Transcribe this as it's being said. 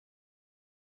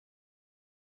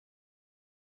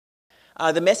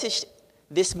The message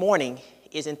this morning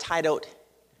is entitled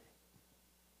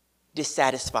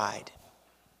Dissatisfied.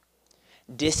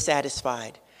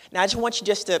 Dissatisfied. Now, I just want you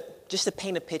just to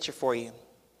paint a picture for you.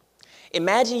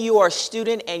 Imagine you are a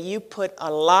student and you put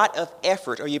a lot of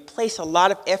effort, or you place a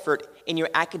lot of effort in your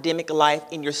academic life,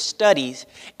 in your studies,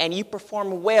 and you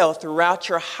perform well throughout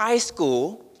your high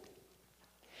school.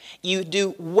 You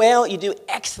do well, you do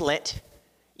excellent,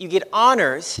 you get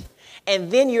honors,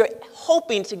 and then you're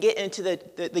hoping to get into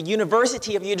the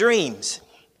university of your dreams.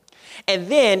 And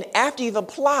then after you've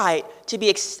applied to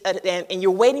be, and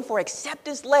you're waiting for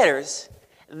acceptance letters,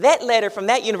 that letter from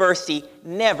that university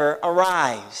never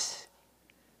arrives.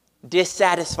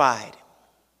 Dissatisfied.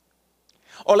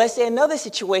 Or let's say another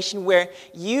situation where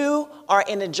you are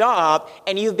in a job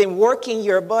and you've been working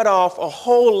your butt off a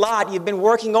whole lot. You've been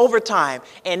working overtime,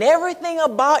 and everything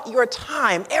about your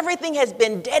time, everything has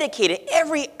been dedicated.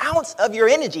 Every ounce of your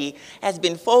energy has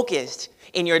been focused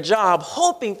in your job,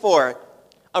 hoping for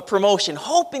a promotion,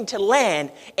 hoping to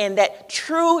land in that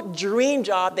true dream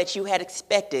job that you had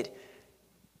expected,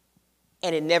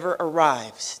 and it never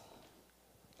arrives.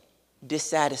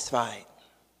 Dissatisfied.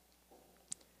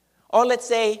 Or let's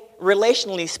say,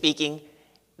 relationally speaking,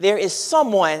 there is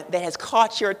someone that has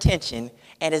caught your attention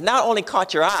and has not only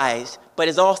caught your eyes, but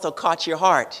has also caught your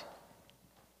heart.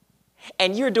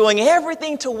 And you're doing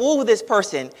everything to woo this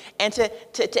person and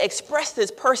to express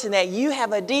this person that you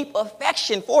have a deep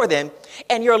affection for them,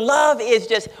 and your love is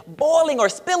just boiling or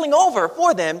spilling over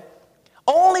for them,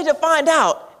 only to find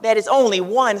out that it's only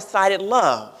one-sided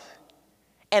love.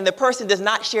 And the person does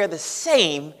not share the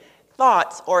same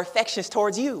thoughts or affections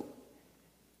towards you.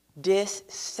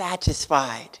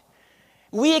 Dissatisfied.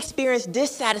 We experience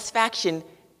dissatisfaction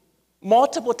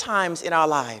multiple times in our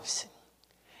lives.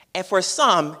 And for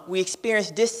some, we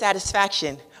experience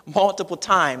dissatisfaction multiple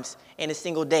times in a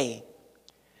single day.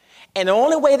 And the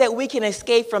only way that we can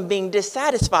escape from being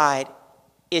dissatisfied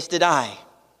is to die.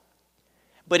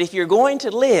 But if you're going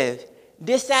to live,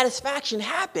 dissatisfaction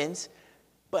happens.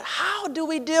 But how do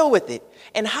we deal with it?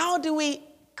 And how do we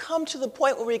come to the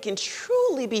point where we can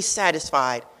truly be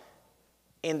satisfied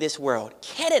in this world?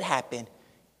 Can it happen?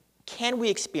 Can we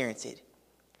experience it?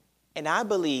 And I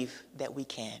believe that we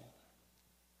can.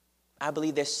 I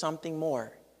believe there's something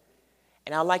more.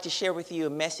 And I'd like to share with you a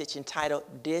message entitled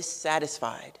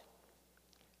Dissatisfied,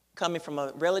 coming from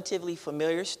a relatively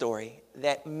familiar story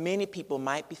that many people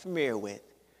might be familiar with,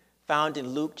 found in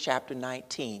Luke chapter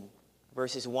 19,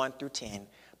 verses 1 through 10.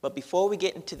 But before we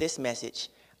get into this message,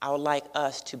 I would like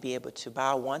us to be able to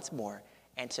bow once more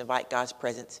and to invite God's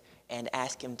presence and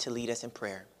ask him to lead us in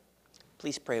prayer.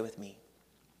 Please pray with me.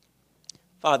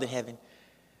 Father in heaven,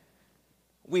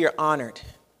 we are honored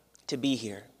to be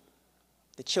here.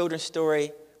 The children's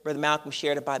story, Brother Malcolm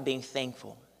shared about being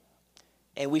thankful.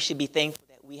 And we should be thankful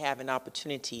that we have an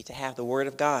opportunity to have the Word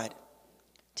of God,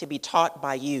 to be taught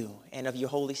by you and of your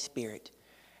Holy Spirit,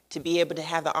 to be able to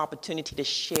have the opportunity to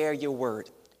share your word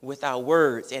with our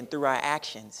words and through our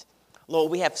actions.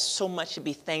 Lord, we have so much to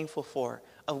be thankful for,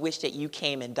 of which that you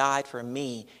came and died for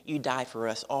me. You died for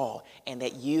us all, and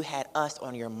that you had us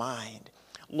on your mind.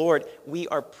 Lord, we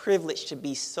are privileged to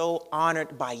be so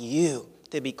honored by you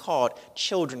to be called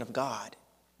children of God.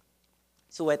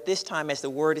 So at this time, as the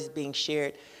word is being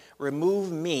shared,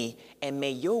 remove me and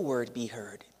may your word be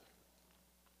heard.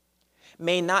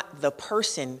 May not the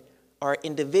person or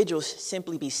individuals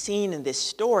simply be seen in this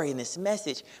story, in this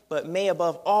message, but may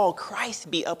above all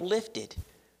Christ be uplifted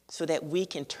so that we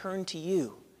can turn to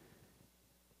you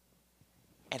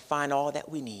and find all that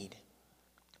we need.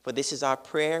 For this is our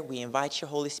prayer. We invite your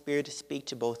Holy Spirit to speak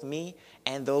to both me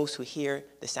and those who hear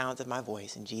the sounds of my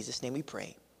voice. In Jesus' name we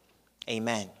pray.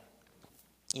 Amen.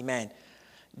 Amen.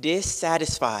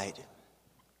 Dissatisfied.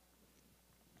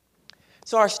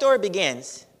 So our story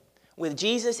begins with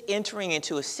Jesus entering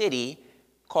into a city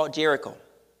called Jericho.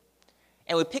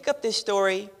 And we pick up this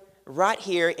story right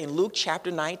here in Luke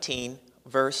chapter 19,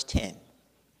 verse 10.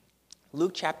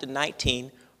 Luke chapter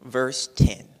 19, verse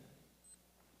 10.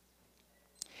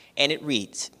 And it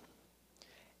reads,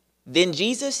 Then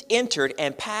Jesus entered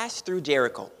and passed through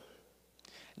Jericho.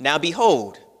 Now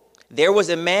behold, there was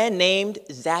a man named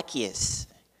Zacchaeus,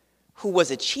 who was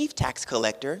a chief tax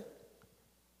collector,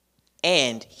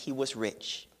 and he was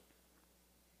rich.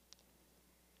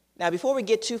 Now, before we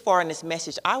get too far in this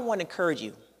message, I want to encourage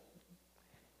you.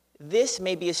 This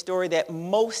may be a story that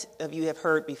most of you have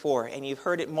heard before, and you've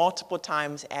heard it multiple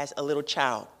times as a little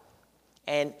child.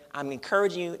 And I'm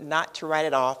encouraging you not to write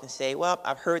it off and say, well,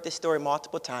 I've heard this story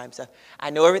multiple times.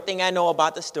 I know everything I know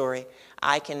about the story.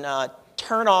 I can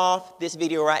turn off this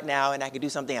video right now and I can do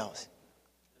something else.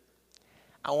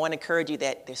 I want to encourage you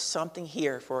that there's something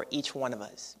here for each one of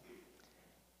us.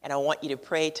 And I want you to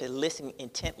pray to listen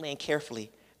intently and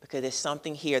carefully, because there's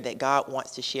something here that God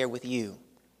wants to share with you.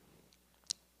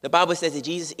 The Bible says that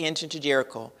Jesus entered into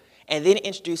Jericho and then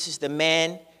introduces the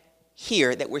man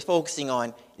here that we're focusing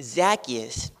on,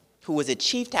 Zacchaeus, who was a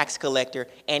chief tax collector,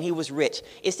 and he was rich.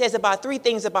 It says about 3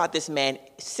 things about this man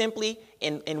simply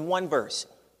in one verse.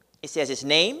 It says his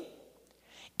name,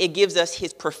 it gives us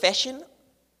his profession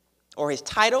or his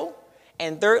title,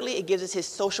 and thirdly, it gives us his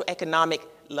social economic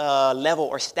level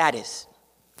or status.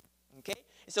 Okay,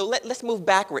 so let's move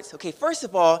backwards. Okay, first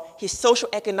of all, his social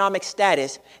economic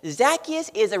status. Zacchaeus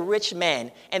is a rich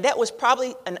man, and that was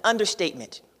probably an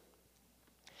understatement.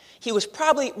 He was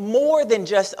probably more than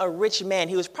just a rich man.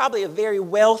 He was probably a very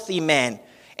wealthy man.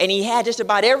 And he had just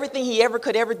about everything he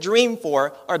could ever dream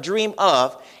for or dream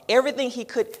of. Everything he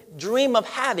could dream of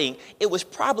having, it was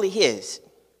probably his.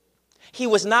 He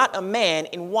was not a man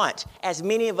in want, as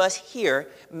many of us here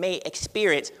may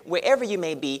experience. Wherever you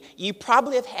may be, you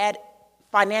probably have had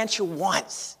financial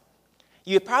wants.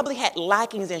 You probably had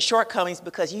lackings and shortcomings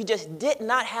because you just did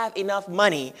not have enough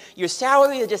money. Your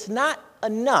salary is just not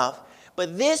enough.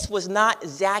 But this was not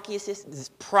Zacchaeus'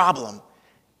 problem.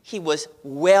 He was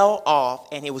well off,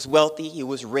 and he was wealthy, he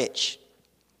was rich.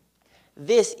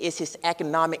 This is his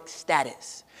economic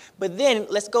status. But then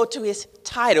let's go to his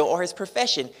title or his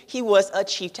profession. He was a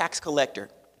chief tax collector.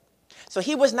 So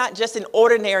he was not just an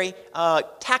ordinary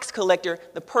tax collector,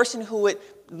 the person who would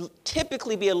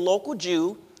typically be a local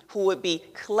Jew who would be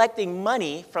collecting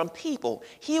money from people.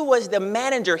 He was the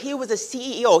manager, he was the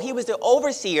CEO, he was the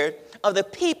overseer of the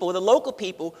people, the local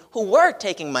people who were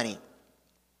taking money.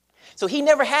 So he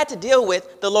never had to deal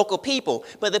with the local people,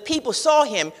 but the people saw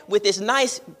him with this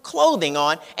nice clothing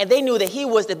on, and they knew that he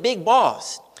was the big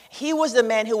boss. He was the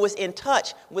man who was in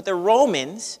touch with the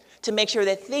Romans to make sure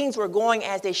that things were going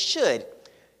as they should.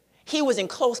 He was in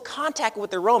close contact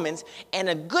with the Romans, and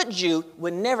a good Jew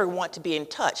would never want to be in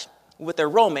touch with a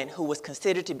Roman who was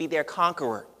considered to be their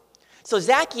conqueror. So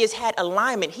Zacchaeus had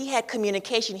alignment, he had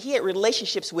communication, he had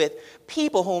relationships with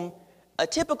people whom a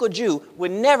typical Jew would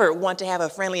never want to have a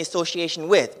friendly association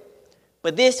with.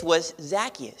 But this was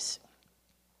Zacchaeus.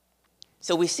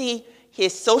 So we see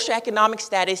his socioeconomic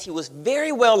status. He was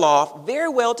very well off, very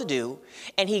well to do,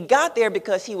 and he got there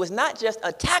because he was not just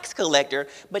a tax collector,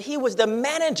 but he was the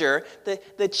manager,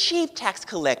 the chief tax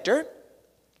collector.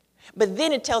 But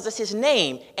then it tells us his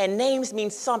name, and names mean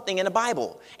something in the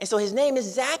Bible. And so his name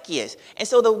is Zacchaeus. And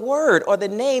so the word or the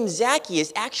name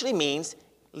Zacchaeus actually means,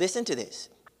 listen to this,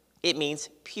 it means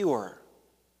pure,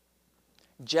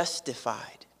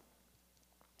 justified.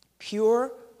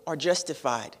 Pure or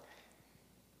justified.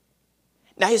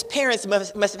 Now, his parents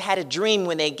must have had a dream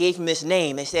when they gave him this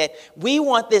name. They said, we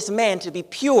want this man to be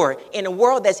pure in a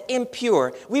world that's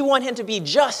impure. We want him to be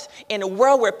just in a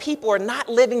world where people are not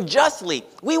living justly.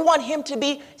 We want him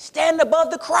to stand above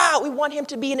the crowd. We want him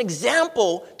to be an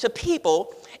example to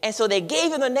people. And so they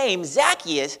gave him the name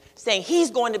Zacchaeus, saying he's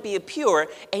going to be a pure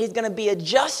and he's going to be a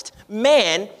just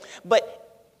man.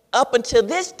 But up until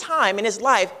this time in his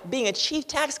life, being a chief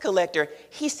tax collector,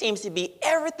 he seems to be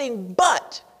everything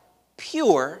but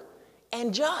pure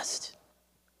and just.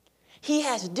 He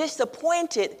has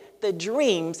disappointed the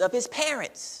dreams of his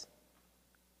parents.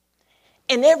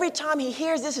 And every time he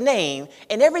hears this name,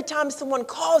 and every time someone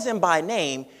calls him by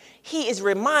name, he is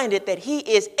reminded that he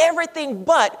is everything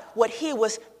but what he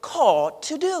was called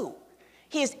to do.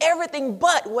 He is everything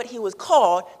but what he was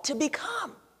called to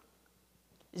become.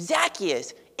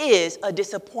 Zacchaeus is a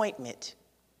disappointment.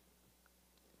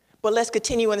 But let's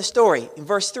continue in the story in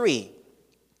verse 3.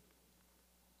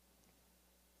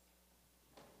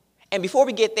 And before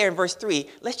we get there in verse 3,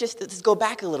 let's go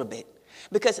back a little bit.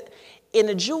 Because in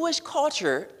the Jewish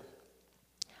culture,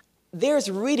 there's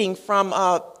reading from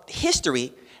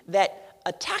history that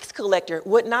a tax collector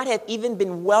would not have even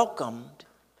been welcomed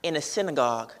in a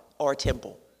synagogue or a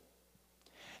temple.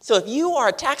 So if you are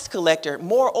a tax collector,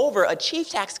 moreover, a chief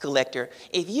tax collector,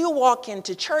 if you walk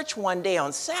into church one day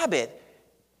on Sabbath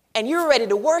and you're ready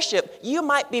to worship, you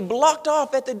might be blocked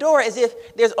off at the door as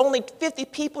if there's only 50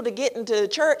 people to get into the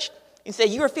church. And say,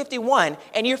 you're 51,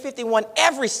 and you're 51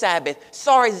 every Sabbath.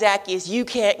 Sorry, Zacchaeus, you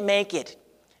can't make it.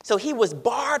 So he was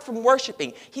barred from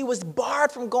worshiping. He was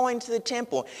barred from going to the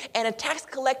temple. And a tax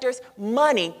collector's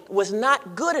money was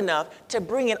not good enough to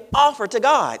bring an offer to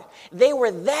God. They were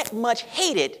that much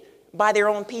hated by their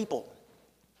own people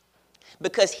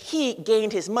because he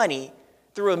gained his money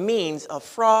through a means of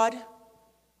fraud,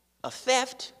 of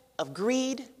theft, of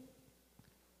greed,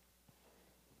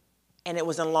 and it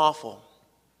was unlawful.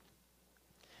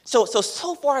 So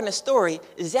far in the story,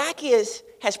 Zacchaeus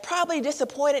has probably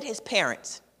disappointed his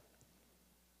parents.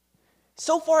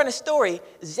 So far in the story,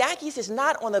 Zacchaeus is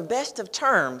not on the best of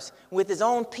terms with his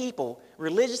own people,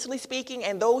 religiously speaking,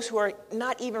 and those who are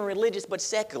not even religious but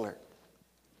secular.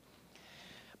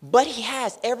 But he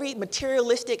has every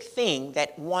materialistic thing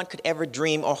that one could ever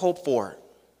dream or hope for.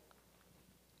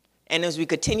 And as we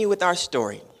continue with our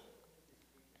story,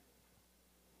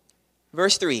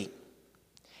 verse 3,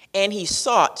 and he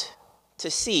sought to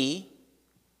see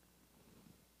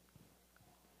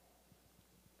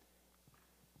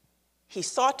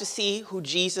who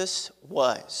Jesus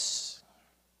was.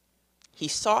 He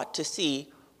sought to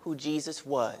see who Jesus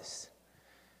was.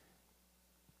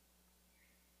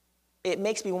 It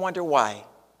makes me wonder why.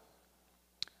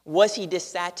 Was he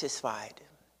dissatisfied?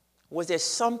 Was there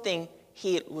something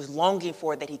he was longing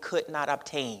for that he could not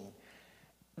obtain?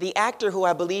 The actor, who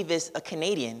I believe is a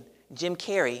Canadian, Jim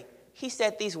Carrey, he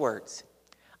said these words: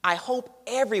 I hope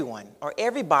everyone or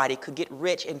everybody could get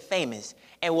rich and famous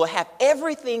and will have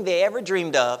everything they ever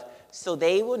dreamed of, so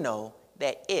they will know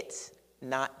that it's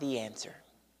not the answer.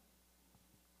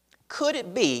 Could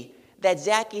it be that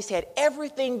Zacchaeus had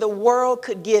everything the world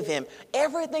could give him,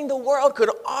 everything the world could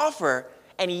offer,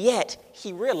 and yet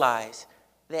he realized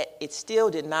that it still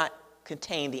did not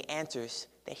contain the answers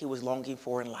that he was longing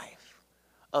for in life,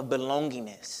 of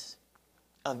belongingness,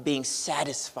 of being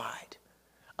satisfied,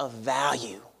 of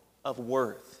value, of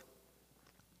worth?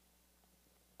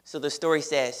 So the story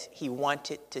says he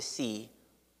wanted to see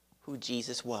who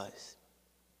Jesus was.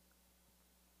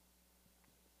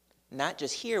 Not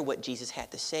just hear what Jesus had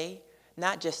to say,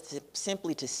 not just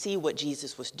simply to see what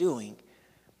Jesus was doing,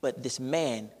 but this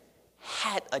man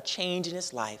had a change in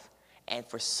his life, and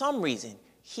for some reason,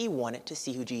 he wanted to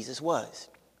see who Jesus was.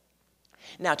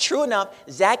 Now, true enough,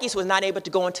 Zacchaeus was not able to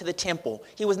go into the temple.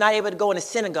 He was not able to go in the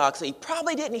synagogue, so he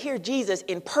probably didn't hear Jesus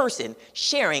in person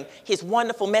sharing his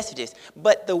wonderful messages.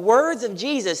 But the words of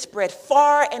Jesus spread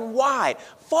far and wide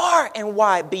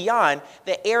beyond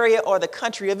the area or the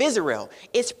country of Israel.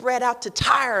 It spread out to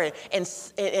Tyre and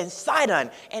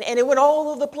Sidon, and it went all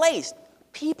over the place.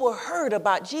 People heard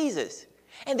about Jesus,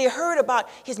 and they heard about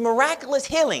his miraculous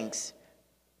healings.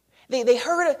 They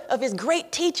heard of his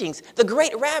great teachings, the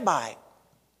great rabbi.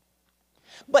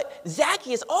 But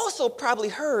Zacchaeus also probably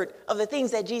heard of the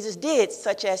things that Jesus did,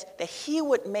 such as that he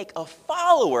would make a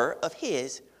follower of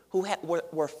his who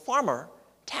were former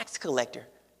tax collector,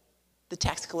 the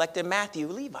tax collector Matthew,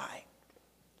 Levi.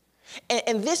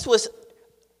 And this was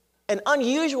an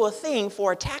unusual thing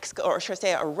for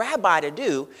a rabbi to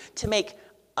do, to make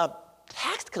a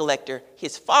tax collector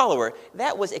his follower.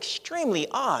 That was extremely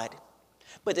odd.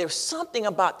 But there was something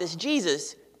about this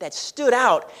Jesus that stood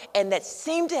out and that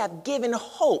seemed to have given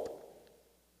hope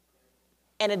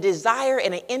and a desire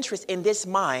and an interest in this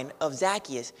mind of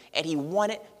Zacchaeus, and he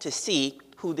wanted to see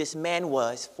who this man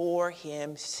was for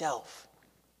himself.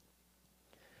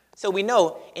 So we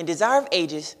know in Desire of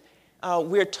Ages,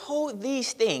 we're told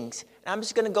these things. And I'm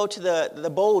just going to go to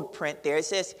the bold print there. It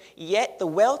says, yet the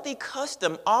wealthy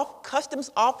customs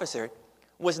officer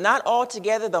was not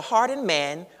altogether the hardened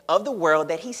man of the world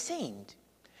that he seemed.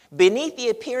 Beneath the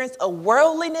appearance of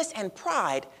worldliness and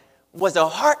pride was a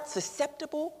heart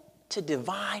susceptible to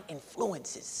divine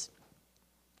influences.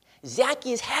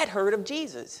 Zacchaeus had heard of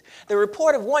Jesus. The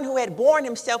report of one who had borne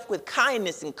himself with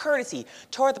kindness and courtesy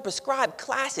toward the prescribed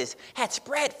classes had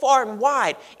spread far and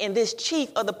wide, and this chief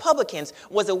of the publicans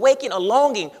was awakening a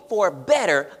longing for a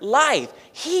better life.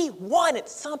 He wanted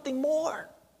something more.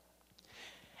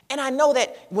 And I know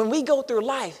that when we go through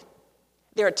life,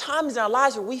 there are times in our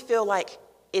lives where we feel like,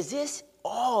 is this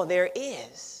all there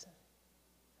is?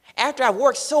 After I've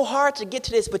worked so hard to get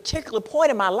to this particular point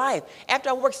in my life, after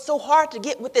I worked so hard to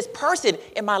get with this person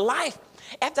in my life,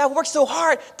 after I worked so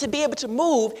hard to be able to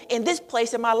move in this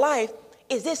place in my life,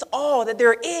 is this all that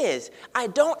there is? I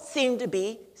don't seem to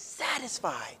be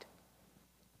satisfied.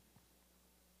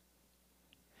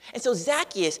 And so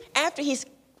Zacchaeus, after he's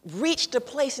reached a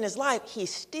place in his life,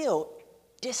 he's still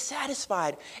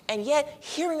dissatisfied. And yet,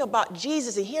 hearing about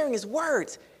Jesus and hearing his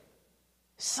words,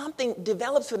 something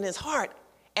develops within his heart,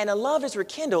 and a love is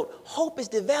rekindled, hope is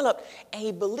developed, and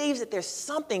he believes that there's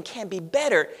something can be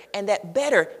better, and that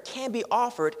better can be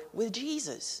offered with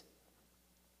Jesus.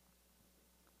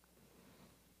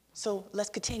 So let's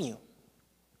continue.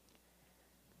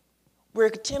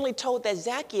 We're continually told that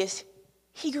Zacchaeus,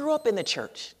 he grew up in the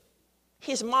church.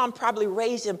 His mom probably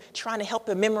raised him trying to help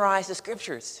him memorize the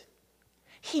scriptures.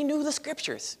 He knew the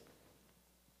scriptures.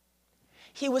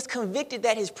 He was convicted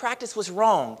that his practice was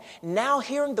wrong. Now,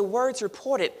 hearing the words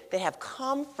reported that have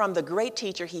come from the great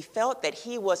teacher, he felt that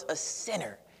he was a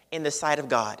sinner in the sight of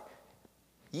God.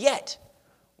 Yet,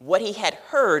 what he had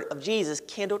heard of Jesus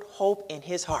kindled hope in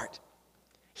his heart.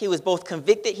 He was both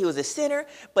convicted, he was a sinner,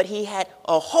 but he had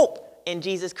a hope in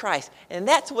Jesus Christ. And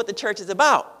that's what the church is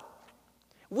about.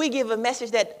 We give a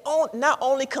message that not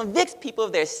only convicts people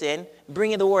of their sin,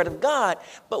 bringing the word of God,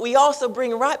 but we also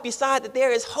bring right beside that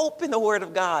there is hope in the word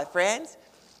of God, friends.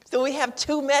 So we have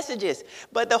two messages,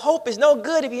 but the hope is no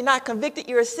good if you're not convicted,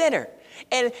 you're a sinner.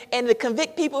 And to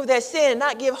convict people of their sin and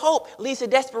not give hope leads to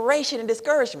desperation and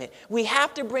discouragement. We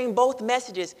have to bring both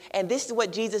messages, and this is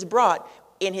what Jesus brought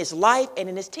in his life and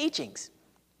in his teachings.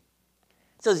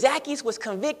 So Zacchaeus was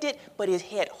convicted, but he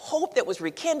had hope that was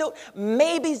rekindled.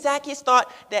 Maybe Zacchaeus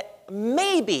thought that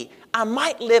maybe I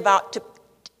might live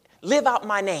out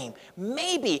my name.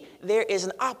 Maybe there is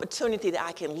an opportunity that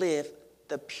I can live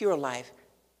the pure life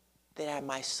that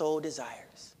my soul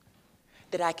desires,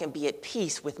 that I can be at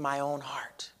peace with my own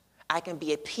heart. I can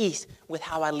be at peace with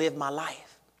how I live my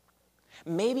life.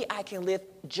 Maybe I can live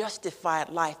justified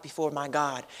life before my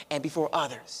God and before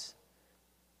others.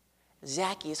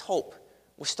 Zacchaeus' hope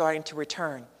was starting to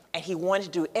return, and he wanted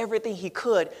to do everything he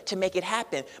could to make it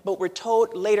happen. But we're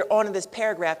told later on in this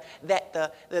paragraph that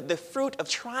the fruit of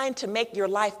trying to make your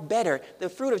life better, the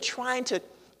fruit of trying to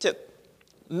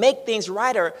make things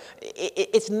righter,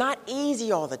 it's not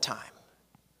easy all the time.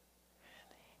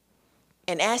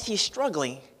 And as he's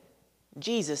struggling,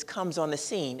 Jesus comes on the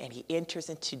scene, and he enters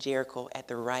into Jericho at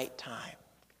the right time.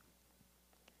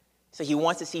 So he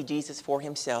wants to see Jesus for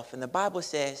himself, and the Bible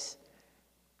says,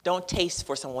 don't taste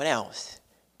for someone else.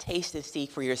 Taste and see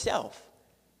for yourself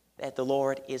that the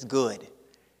Lord is good.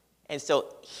 And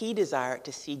so he desired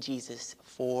to see Jesus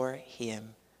for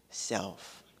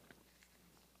himself.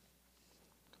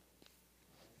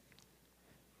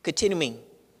 Continuing.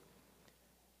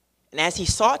 And as he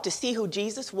sought to see who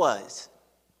Jesus was,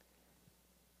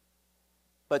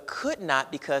 but could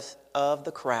not because of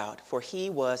the crowd, for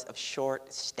he was of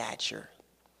short stature.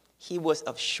 He was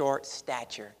of short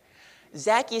stature.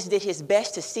 Zacchaeus did his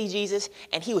best to see Jesus,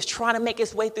 and he was trying to make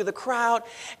his way through the crowd.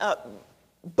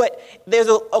 But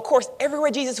of course,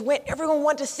 everywhere Jesus went, everyone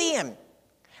wanted to see him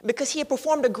because he had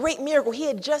performed a great miracle. He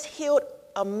had just healed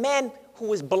a man who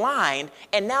was blind,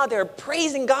 and now they're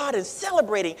praising God and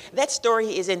celebrating. That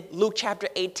story is in Luke chapter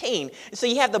 18. So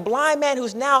you have the blind man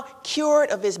who's now cured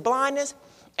of his blindness,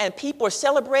 and people are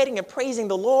celebrating and praising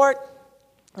the Lord.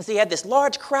 And so you have this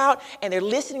large crowd, and they're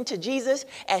listening to Jesus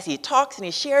as he talks and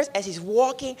he shares, as he's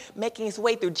walking, making his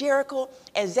way through Jericho.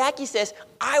 And Zacchaeus says,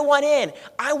 I want in.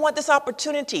 I want this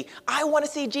opportunity. I want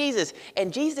to see Jesus.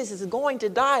 And Jesus is going to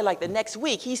die like the next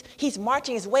week. He's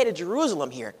marching his way to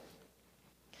Jerusalem here.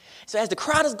 So as the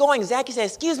crowd is going, Zacchaeus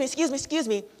says, excuse me, excuse me, excuse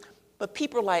me. But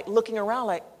people are like looking around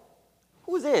like,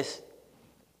 who is this?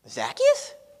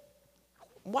 Zacchaeus?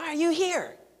 Why are you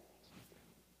here?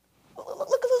 Look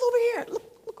over here. Look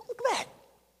at that.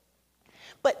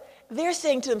 But they're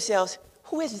saying to themselves,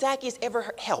 who has Zacchaeus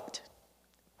ever helped?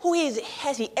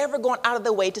 Has he ever gone out of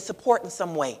the way to support in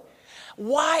some way?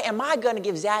 Why am I going to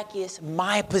give Zacchaeus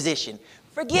my position?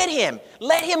 Forget him.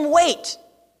 Let him wait.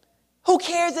 Who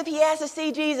cares if he has to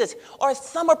see Jesus? Or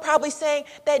some are probably saying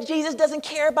that Jesus doesn't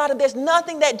care about him. There's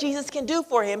nothing that Jesus can do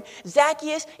for him.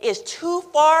 Zacchaeus is too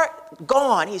far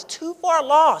gone. He's too far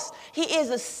lost. He is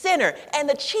a sinner and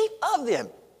the chief of them.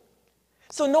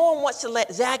 So no one wants to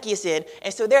let Zacchaeus in,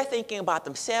 and so they're thinking about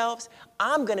themselves.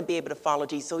 I'm going to be able to follow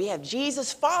Jesus. So we have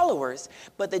Jesus followers,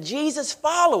 but the Jesus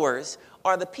followers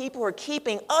are the people who are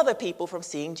keeping other people from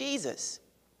seeing Jesus.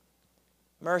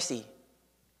 Mercy.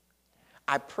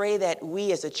 I pray that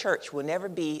we as a church will never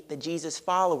be the Jesus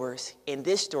followers in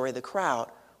this story, the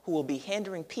crowd, who will be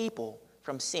hindering people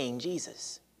from seeing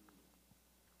Jesus.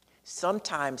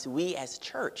 Sometimes we as a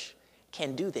church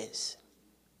can do this.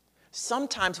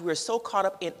 Sometimes we're so caught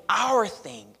up in our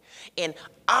thing, in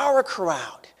our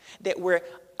crowd, that we're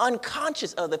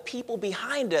unconscious of the people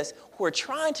behind us who are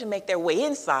trying to make their way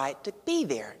inside to be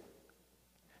there.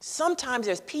 Sometimes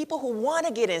there's people who want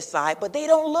to get inside, but they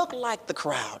don't look like the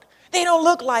crowd. They don't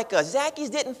look like us. Zacchaeus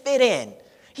didn't fit in.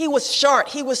 He was short.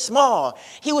 He was small.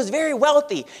 He was very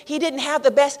wealthy. He didn't have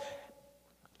the best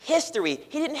history.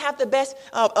 He didn't have the best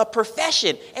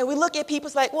profession. And we look at people,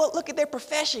 it's like, well, look at their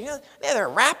profession. You know, they're a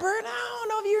rapper. And I don't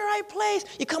know if you're in the right place.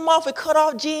 You come off with cut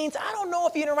off jeans. I don't know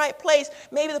if you're in the right place.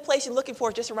 Maybe the place you're looking for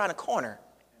is just around the corner.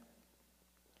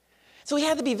 So we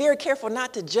have to be very careful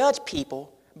not to judge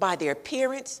people by their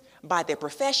appearance, by their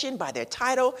profession, by their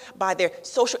title, by their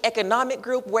social economic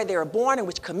group, where they were born, in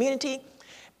which community.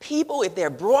 People, if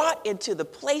they're brought into the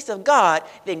place of God,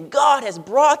 then God has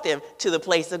brought them to the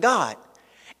place of God.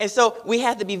 And so we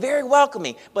have to be very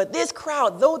welcoming. But this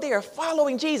crowd, though they are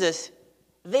following Jesus,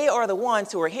 They are the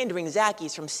ones who are hindering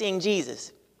Zacchaeus from seeing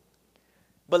Jesus.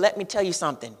 But let me tell you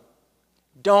something.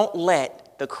 Don't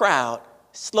let the crowd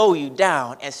slow you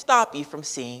down and stop you from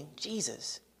seeing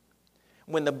Jesus.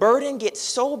 When the burden gets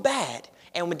so bad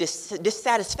and when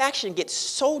dissatisfaction gets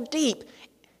so deep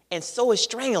and so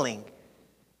strangling,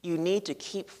 you need to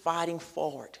keep fighting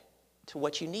forward to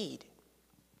what you need.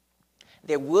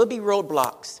 There will be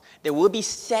roadblocks. There will be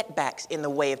setbacks in the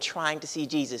way of trying to see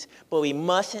Jesus, but we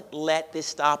mustn't let this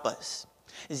stop us.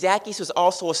 Zacchaeus was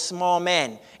also a small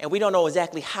man, and we don't know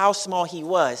exactly how small he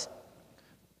was,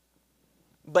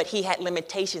 but he had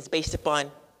limitations based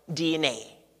upon DNA,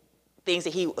 things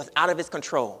that he was out of his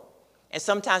control. And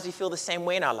sometimes we feel the same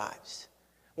way in our lives.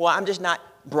 Well, I'm just not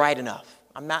bright enough.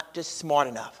 I'm not just smart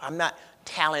enough. I'm not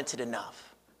talented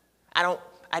enough. I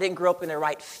didn't grow up in the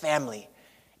right family.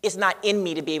 It's not in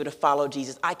me to be able to follow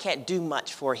Jesus. I can't do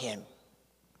much for him.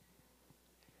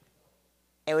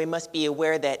 And we must be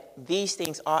aware that these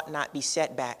things ought not be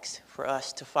setbacks for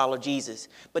us to follow Jesus.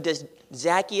 But does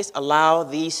Zacchaeus allow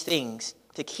these things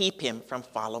to keep him from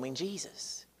following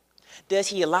Jesus? Does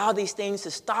he allow these things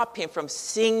to stop him from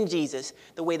seeing Jesus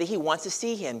the way that he wants to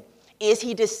see him? Is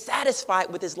he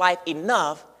dissatisfied with his life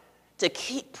enough to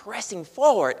keep pressing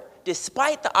forward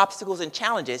despite the obstacles and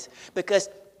challenges, because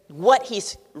what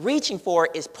he's reaching for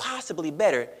is possibly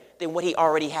better than what he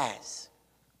already has?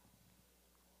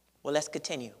 Well, let's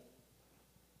continue.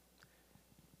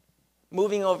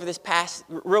 Moving over this past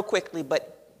real quickly,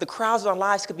 but the crowds of our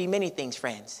lives could be many things,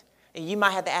 friends. And you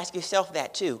might have to ask yourself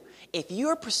that too. If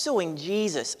you're pursuing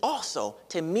Jesus also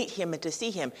to meet him and to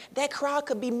see him, that crowd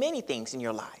could be many things in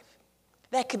your life.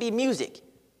 That could be music.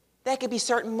 That could be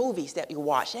certain movies that you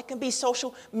watch. That can be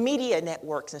social media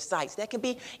networks and sites. That can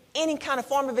be any kind of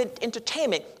form of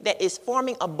entertainment that is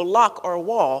forming a block or a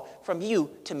wall from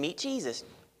you to meet Jesus.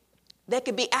 That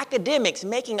could be academics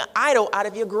making an idol out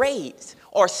of your grades,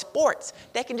 or sports.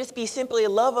 That can just be simply a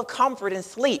love of comfort and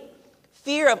sleep.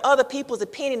 Fear of other people's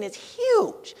opinion is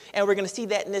huge, and we're going to see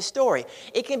that in this story.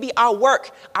 It can be our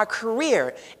work, our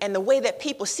career, and the way that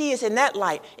people see us in that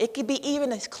light. It could be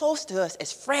even as close to us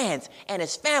as friends and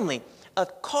as family,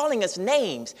 of calling us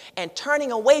names and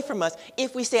turning away from us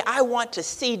if we say, I want to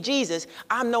see Jesus,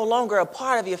 I'm no longer a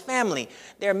part of your family.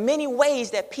 There are many ways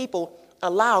that people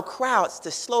allow crowds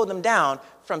to slow them down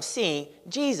from seeing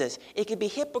Jesus. It could be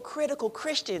hypocritical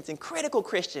Christians and critical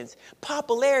Christians,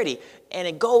 popularity, and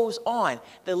it goes on.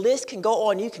 The list can go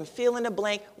on. You can fill in the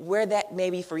blank where that may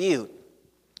be for you.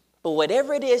 But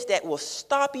whatever it is that will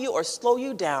stop you or slow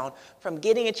you down from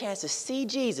getting a chance to see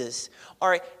Jesus,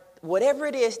 or whatever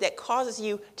it is that causes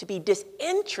you to be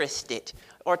disinterested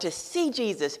or to see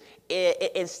Jesus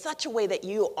in such a way that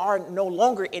you are no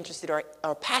longer interested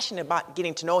or passionate about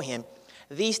getting to know him,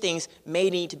 these things may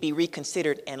need to be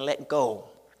reconsidered and let go.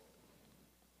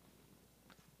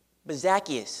 But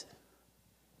Zacchaeus,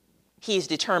 he is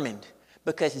determined,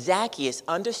 because Zacchaeus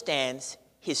understands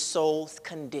his soul's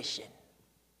condition.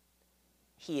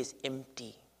 He is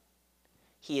empty.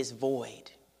 He is void.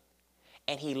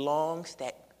 And he longs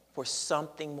for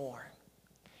something more.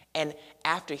 And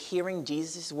after hearing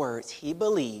Jesus' words, he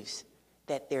believes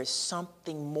that there's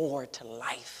something more to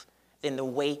life than the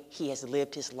way he has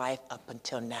lived his life up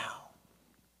until now.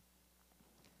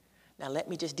 Now, let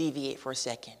me just deviate for a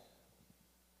second.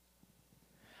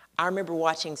 I remember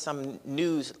watching some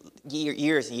news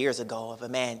years and years ago of a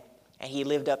man, and he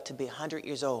lived up to be 100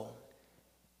 years old.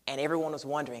 And everyone was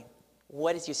wondering,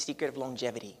 what is your secret of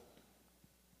longevity?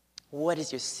 What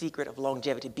is your secret of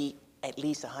longevity to be at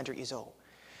least 100 years old?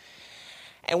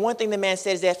 And one thing the man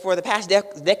said is that for the past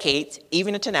decades,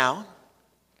 even until now,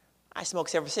 I smoke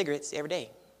several cigarettes every day.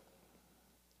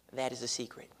 That is the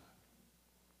secret.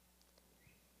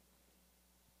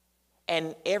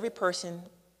 And every person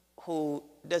who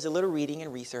does a little reading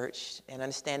and research and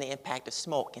understand the impact of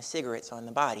smoke and cigarettes on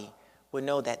the body will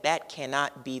know that that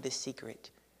cannot be the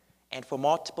secret. And for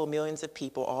multiple millions of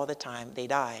people all the time, they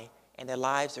die, and their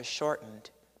lives are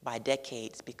shortened by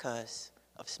decades because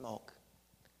of smoke.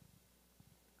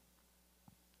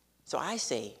 So I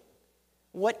say,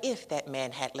 what if that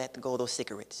man had let go of those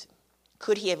cigarettes?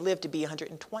 Could he have lived to be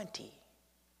 120?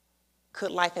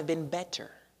 Could life have been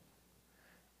better?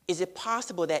 Is it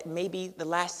possible that maybe the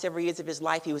last several years of his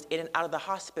life he was in and out of the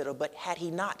hospital, but had he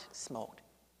not smoked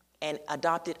and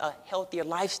adopted a healthier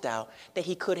lifestyle, that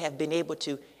he could have been able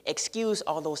to excuse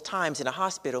all those times in a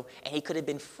hospital, and he could have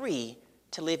been free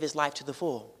to live his life to the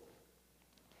full?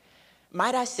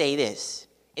 Might I say this,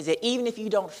 is that even if you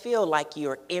don't feel like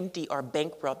you're empty or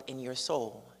bankrupt in your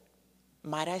soul,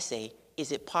 might I say,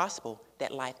 is it possible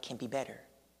that life can be better?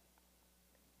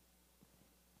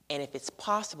 And if it's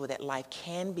possible that life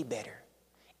can be better,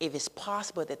 if it's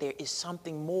possible that there is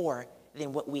something more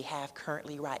than what we have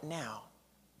currently right now,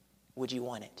 would you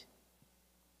want it?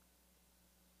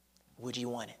 Would you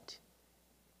want it?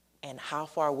 And how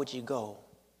far would you go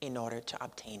in order to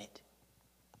obtain it?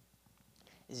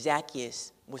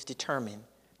 Zacchaeus was determined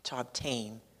to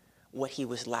obtain what he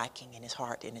was lacking in his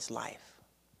heart, in his life.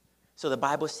 So the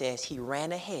Bible says he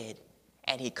ran ahead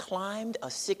and he climbed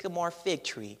a sycamore fig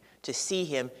tree to see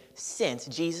him, since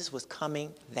Jesus was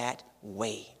coming that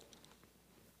way.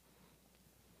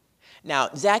 Now,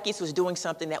 Zacchaeus was doing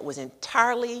something that was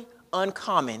entirely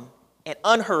uncommon and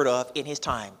unheard of in his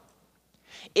time.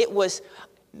 It was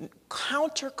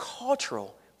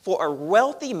countercultural for a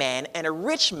wealthy man and a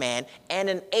rich man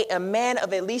and a man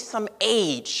of at least some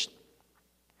age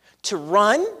to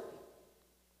run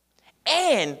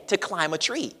and to climb a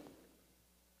tree.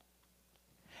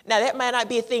 Now, that might not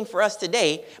be a thing for us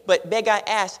today, but beg I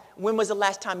ask, when was the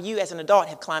last time you as an adult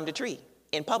have climbed a tree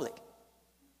in public?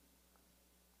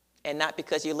 And not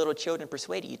because your little children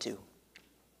persuaded you to.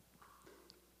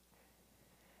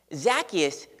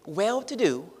 Zacchaeus,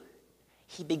 well-to-do,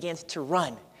 he begins to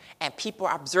run, and people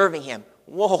are observing him.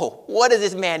 Whoa, what is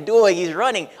this man doing? He's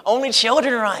running. Only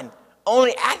children run.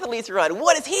 Only athletes run.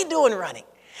 What is he doing running?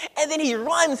 And then he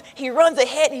runs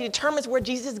ahead, and he determines where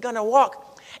Jesus is going to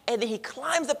walk. And then he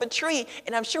climbs up a tree,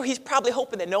 and I'm sure he's probably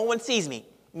hoping that no one sees me.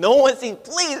 No one sees,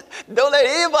 please, don't let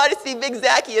anybody see big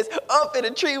Zacchaeus up in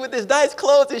a tree with his nice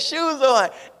clothes and shoes on.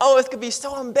 Oh, it's going to be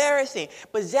so embarrassing.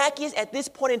 But Zacchaeus, at this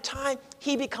point in time,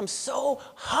 he becomes so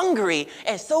hungry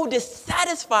and so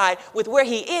dissatisfied with where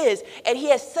he is, and he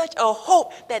has such a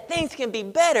hope that things can be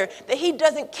better that he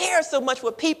doesn't care so much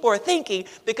what people are thinking,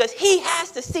 because he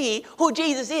has to see who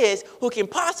Jesus is, who can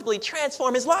possibly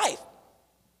transform his life.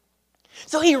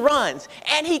 So he runs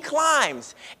and he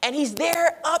climbs, and he's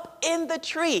there up in the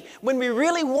tree. When we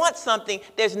really want something,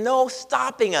 there's no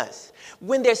stopping us.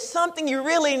 When there's something you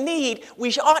really need,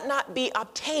 we ought not be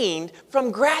obtained from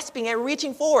grasping and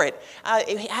reaching for it.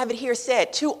 I have it here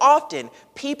said, too often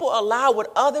people allow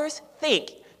what others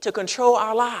think to control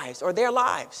our lives or their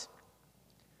lives.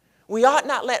 We ought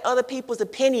not let other people's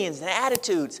opinions and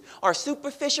attitudes or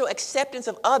superficial acceptance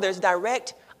of others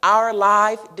direct our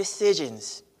life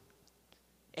decisions.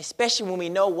 Especially when we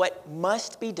know what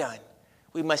must be done,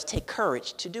 we must take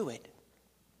courage to do it.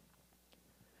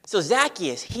 So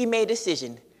Zacchaeus, he made a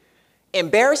decision.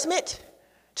 Embarrassment,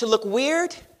 to look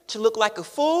weird, to look like a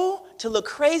fool, to look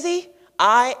crazy,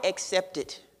 I accept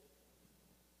it.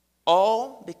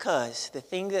 All because the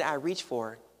thing that I reach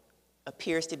for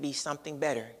appears to be something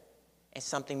better and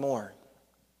something more.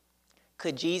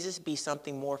 Could Jesus be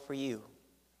something more for you?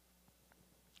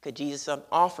 Could Jesus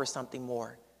offer something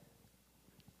more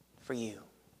for you?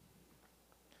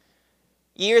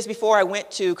 Years before I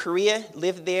went to Korea,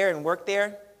 lived there and worked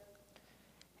there,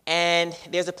 and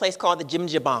there's a place called the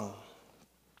Jjimjilbang.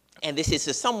 And this is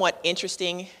a somewhat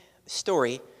interesting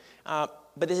story, but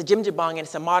there's a Jjimjilbang, and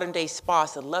it's a modern-day spa.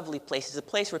 It's a lovely place. It's a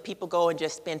place where people go and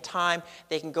just spend time.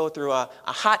 They can go through a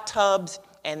hot tubs,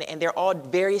 and they're all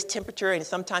various temperature, and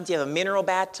sometimes you have a mineral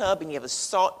bathtub, and you have a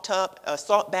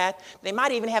salt bath. They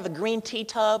might even have a green tea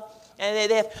tub.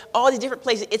 And they have all these different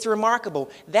places. It's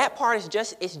remarkable. That part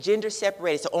is it's gender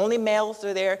separated. So only males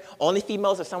are there, only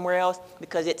females are somewhere else,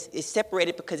 because it's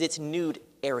separated because it's nude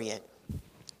area.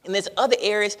 And there's other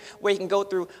areas where you can go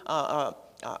through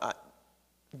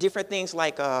different things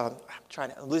like, I'm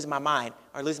trying to lose my mind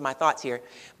or losing my thoughts here.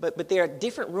 But there are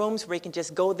different rooms where you can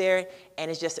just go there, and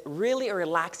it's just really a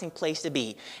relaxing place to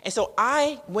be. And so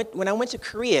when I went to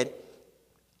Korea,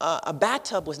 a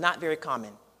bathtub was not very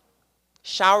common.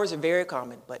 Showers are very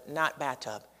common, but not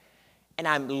bathtub. And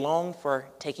I'm longed for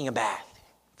taking a bath,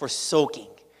 for soaking.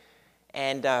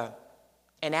 And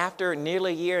after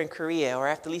nearly a year in Korea, or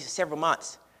after at least several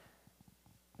months,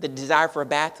 the desire for a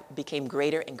bath became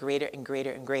greater and greater and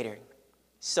greater and greater.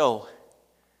 So,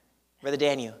 Brother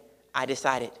Daniel, I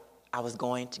decided I was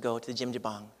going to go to the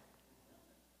Jjimjilbang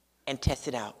and test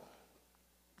it out.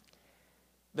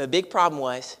 The big problem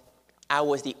was I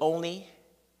was the only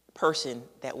person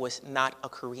that was not a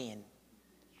Korean.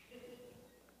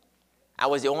 I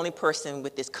was the only person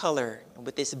with this color,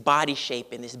 with this body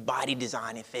shape and this body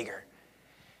design and figure.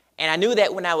 And I knew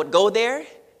that when I would go there,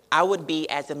 I would be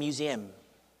as a museum.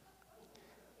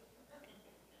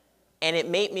 And it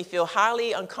made me feel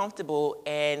highly uncomfortable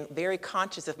and very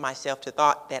conscious of myself to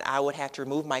thought that I would have to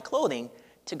remove my clothing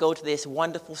to go to this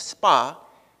wonderful spa.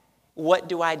 What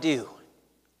do?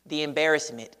 The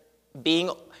embarrassment,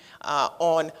 being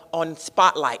on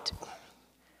spotlight.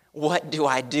 What do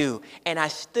I do? And I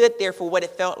stood there for what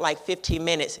it felt like 15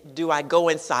 minutes. Do I go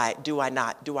inside? Do I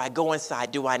not? Do I go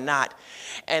inside? Do I not?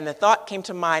 And the thought came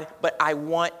to mind, but I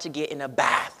want to get in a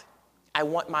bath. I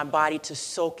want my body to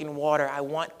soak in water. I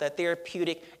want the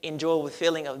therapeutic, enjoyable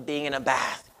feeling of being in a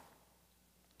bath.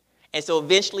 And so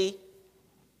eventually,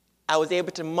 I was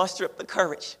able to muster up the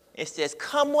courage. It says,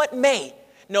 come what may,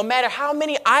 no matter how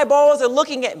many eyeballs are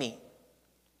looking at me,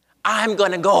 I'm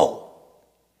going to go.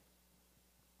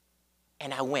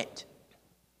 And I went.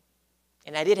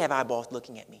 And I did have eyeballs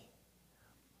looking at me.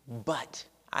 But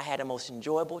I had the most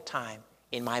enjoyable time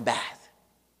in my bath.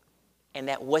 And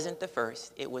that wasn't the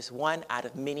first. It was one out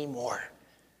of many more.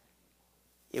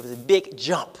 It was a big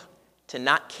jump to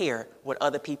not care what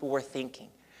other people were thinking,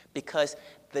 because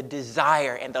the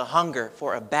desire and the hunger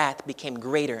for a bath became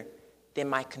greater than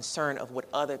my concern of what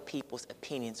other people's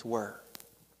opinions were.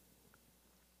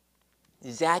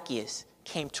 Zacchaeus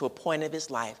came to a point of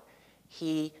his life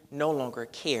he no longer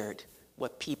cared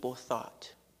what people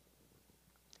thought.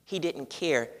 He didn't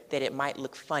care that it might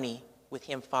look funny with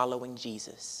him following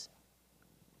Jesus.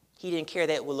 He didn't care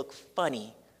that it would look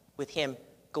funny with him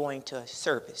going to a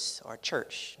service or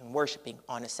church and worshiping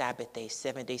on a Sabbath day,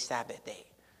 7-day Sabbath day.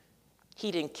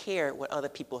 He didn't care what other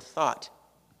people thought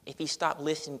if he stopped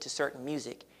listening to certain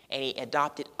music and he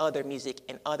adopted other music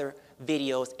and other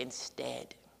videos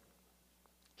instead.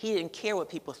 He didn't care what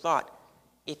people thought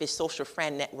if his social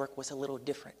friend network was a little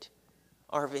different,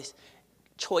 or if his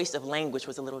choice of language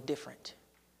was a little different.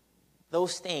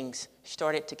 Those things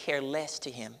started to care less to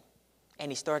him,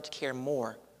 and he started to care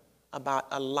more about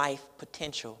a life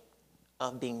potential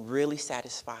of being really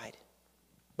satisfied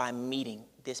by meeting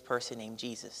this person named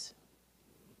Jesus.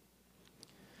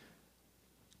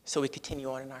 So we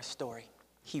continue on in our story.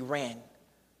 He ran.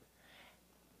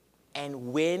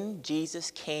 And when Jesus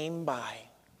came by,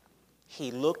 he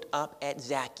looked up at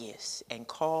Zacchaeus and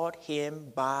called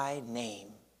him by name.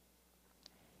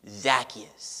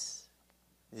 Zacchaeus,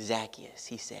 Zacchaeus,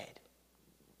 he said.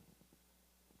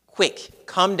 Quick,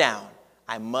 come down.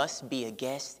 I must be a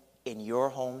guest in your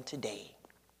home today.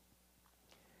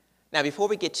 Now, before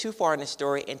we get too far in the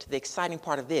story and to the exciting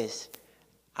part of this,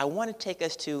 I want to take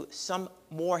us to some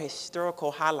more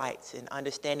historical highlights and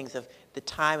understandings of the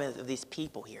time of these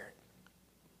people here.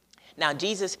 Now,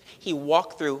 Jesus, he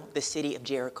walked through the city of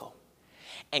Jericho.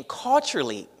 And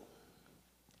culturally,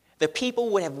 the people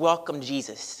would have welcomed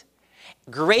Jesus.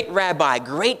 Great rabbi,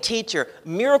 great teacher,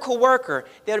 miracle worker.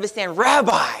 They would have been saying,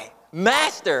 Rabbi,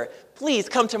 Master, please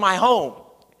come to my home.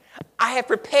 I have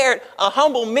prepared a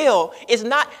humble meal. It's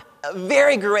not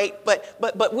very great, but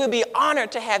we'll be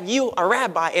honored to have you, a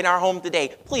rabbi, in our home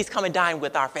today. Please come and dine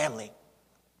with our family.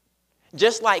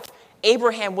 Just like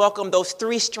Abraham welcomed those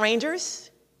 3 strangers,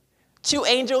 2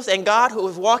 angels and God who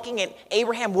was walking, and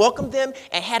Abraham welcomed them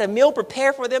and had a meal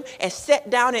prepared for them and sat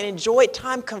down and enjoyed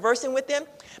time conversing with them.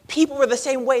 People were the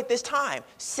same way at this time,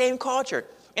 same culture.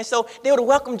 And so they would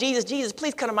welcome Jesus. Jesus,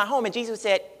 please come to my home. And Jesus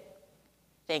said,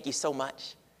 thank you so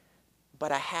much,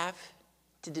 but I have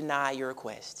to deny your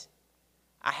request.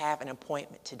 I have an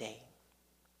appointment today.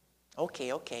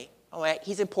 Okay. All right,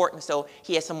 he's important, so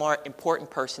he has some more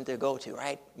important person to go to,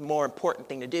 right? More important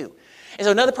thing to do. And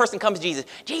so another person comes to Jesus.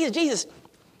 Jesus,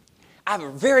 I have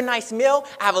a very nice meal.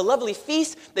 I have a lovely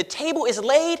feast. The table is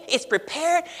laid. It's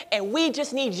prepared. And we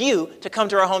just need you to come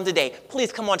to our home today.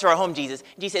 Please come on to our home, Jesus.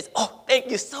 And Jesus says, oh, thank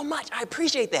you so much. I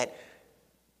appreciate that.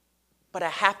 But I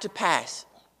have to pass.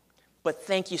 But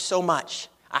thank you so much.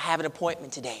 I have an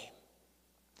appointment today.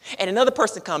 And another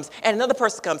person comes, and another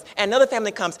person comes, and another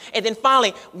family comes. And then finally,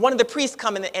 one of the priests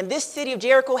comes, and this city of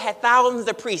Jericho had thousands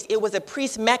of priests. It was a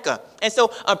priest mecca. And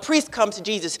so a priest comes to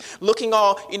Jesus looking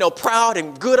all, proud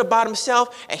and good about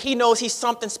himself. And he knows he's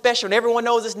something special. And everyone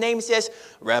knows his name. He says,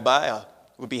 Rabbi,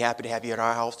 we'd be happy to have you at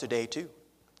our house today, too.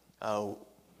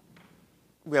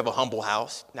 We have a humble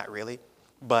house. Not really.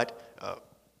 But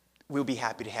we'll be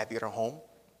happy to have you at our home.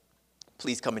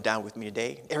 Please come and dine with me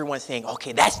today. Everyone's saying,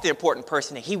 okay, that's the important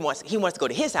person, and he wants to go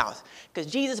to his house, because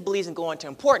Jesus believes in going to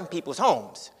important people's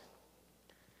homes.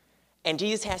 And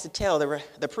Jesus has to tell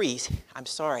the priest, I'm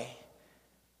sorry.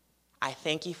 I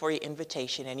thank you for your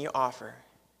invitation and your offer,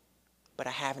 but I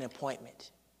have an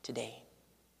appointment today.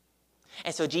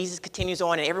 And so Jesus continues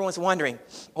on, and everyone's wondering,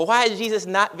 well, why is Jesus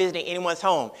not visiting anyone's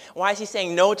home? Why is he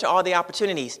saying no to all the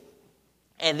opportunities?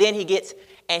 And then he gets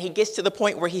to the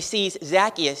point where he sees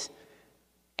Zacchaeus.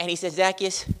 And he says,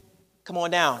 Zacchaeus, come on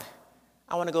down.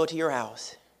 I want to go to your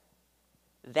house.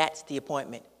 That's the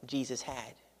appointment Jesus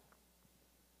had.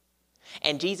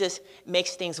 And Jesus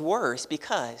makes things worse,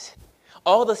 because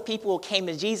all those people came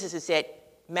to Jesus and said,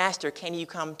 Master, can you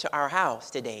come to our house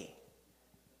today?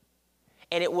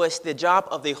 And it was the job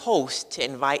of the host to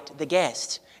invite the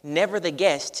guest, never the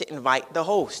guest to invite the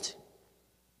host.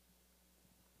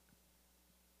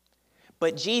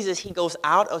 But Jesus, he goes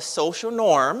out of social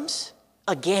norms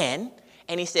again,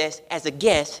 and he says, as a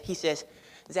guest, he says,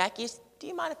 Zacchaeus, do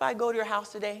you mind if I go to your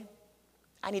house today?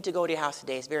 I need to go to your house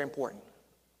today. It's very important.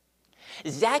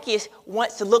 Zacchaeus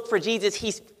wants to look for Jesus.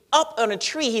 He's up on a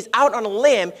tree. He's out on a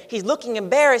limb. He's looking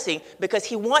embarrassing because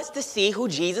he wants to see who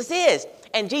Jesus is.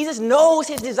 And Jesus knows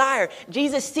his desire.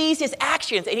 Jesus sees his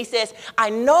actions, and he says, I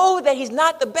know that he's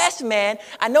not the best man.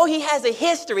 I know he has a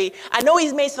history. I know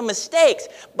he's made some mistakes,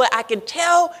 but I can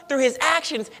tell through his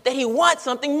actions that he wants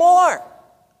something more.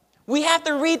 We have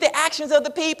to read the actions of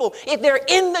the people. If they're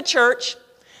in the church,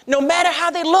 no matter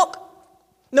how they look,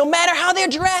 no matter how they're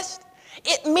dressed,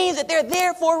 it means that they're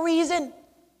there for a reason.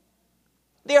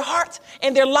 Their hearts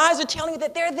and their lives are telling you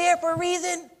that they're there for a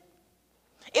reason.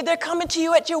 If they're coming to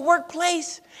you at your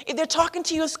workplace, if they're talking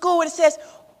to you at school and it says,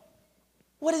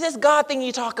 what is this God thing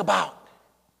you talk about?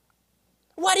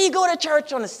 Why do you go to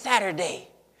church on a Saturday?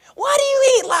 Why do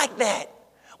you eat like that?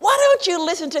 Why do you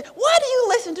listen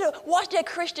to, watch that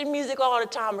Christian music all the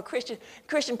time or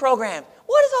Christian program?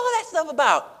 What is all that stuff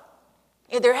about?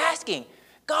 If they're asking,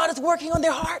 God is working on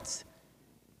their hearts.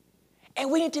 And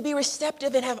we need to be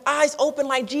receptive and have eyes open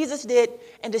like Jesus did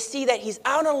and to see that he's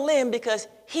out on a limb because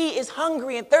he is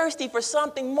hungry and thirsty for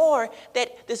something more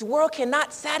that this world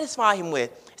cannot satisfy him with.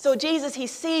 So Jesus, he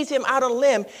sees him out on a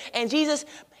limb, and Jesus,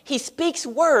 he speaks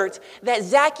words that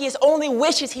Zacchaeus only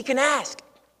wishes he can ask.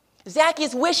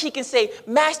 Zacchaeus wishes he can say,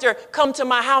 Master, come to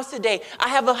my house today. I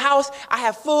have a house, I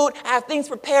have food, I have things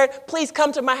prepared. Please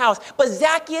come to my house. But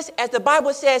Zacchaeus, as the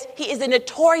Bible says, he is a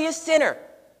notorious sinner.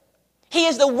 He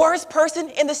is the worst person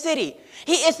in the city.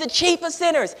 He is the chief of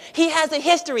sinners. He has a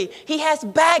history. He has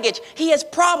baggage. He has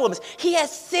problems. He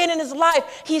has sin in his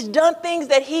life. He's done things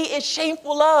that he is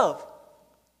shameful of.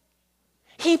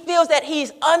 He feels that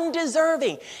he's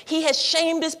undeserving. He has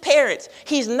shamed his parents.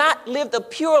 He's not lived a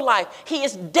pure life. He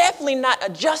is definitely not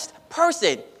a just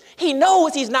person. He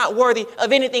knows he's not worthy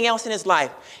of anything else in his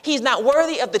life. He's not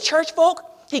worthy of the church folk.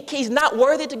 He's not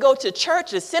worthy to go to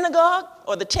church, the synagogue,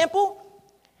 or the temple.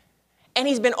 And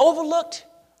he's been overlooked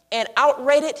and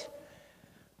outrated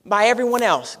by everyone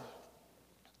else.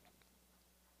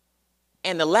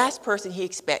 And the last person he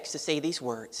expects to say these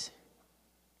words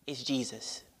is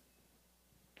Jesus.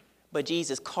 But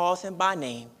Jesus calls him by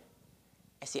name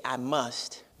and says, I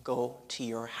must go to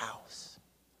your house.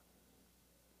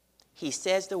 He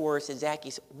says the words that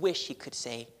Zacchaeus wished he could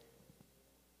say,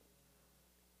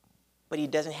 but he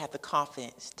doesn't have the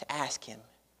confidence to ask him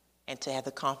and to have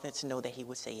the confidence to know that he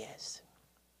would say yes.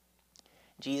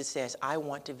 Jesus says, I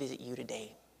want to visit you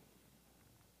today.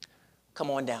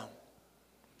 Come on down.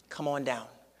 Come on down.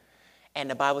 And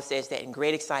the Bible says that in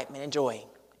great excitement and joy,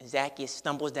 Zacchaeus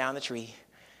stumbles down the tree.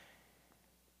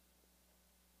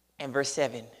 And verse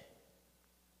 7,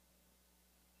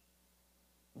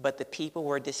 but the people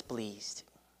were displeased.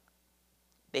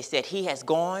 They said, he has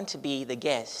gone to be the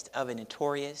guest of a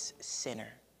notorious sinner.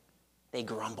 They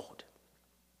grumbled.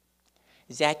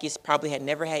 Zacchaeus probably had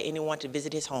never had anyone to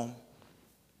visit his home.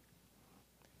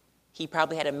 He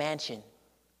probably had a mansion,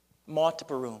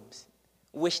 multiple rooms,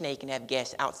 wishing they can have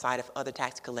guests outside of other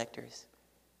tax collectors.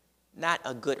 Not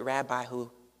a good rabbi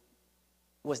who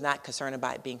was not concerned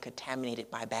about being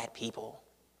contaminated by bad people.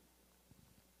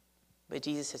 But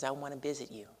Jesus says, I want to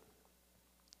visit you.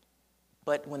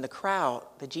 But when the crowd,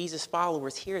 the Jesus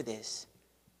followers, hear this,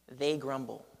 they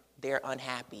grumble. They're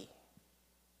unhappy.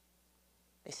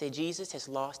 They say, Jesus has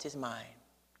lost his mind.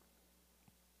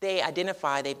 They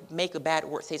identify, they make a bad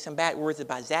word, say some bad words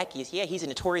about Zacchaeus. Yeah, he's a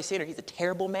notorious sinner. He's a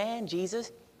terrible man,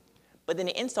 Jesus. But then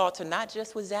the insults are not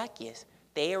just with Zacchaeus.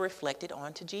 They are reflected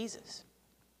onto Jesus.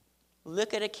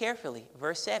 Look at it carefully.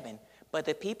 Verse 7. But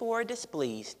the people were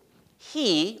displeased.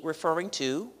 He, referring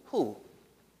to who?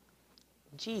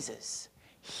 Jesus.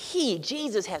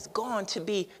 Jesus has gone to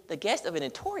be the guest of a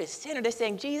notorious sinner. They're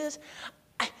saying, Jesus,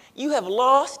 you have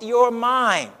lost your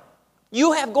mind.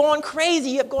 You have gone crazy.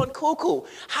 You have gone cuckoo.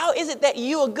 How is it that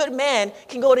you, a good man,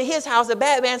 can go to his house, a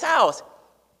bad man's house?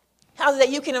 How is it that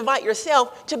you can invite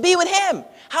yourself to be with him?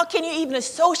 How can you even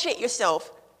associate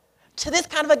yourself to this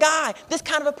kind of a guy, this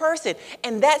kind of a person?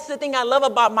 And that's the thing I love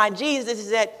about my Jesus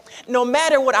is that no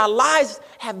matter what our lives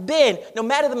have been, no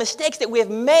matter the mistakes that we have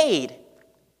made,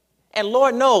 and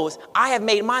Lord knows I have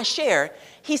made my share,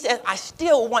 he says, I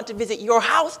still want to visit your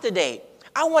house today.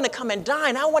 I want to come and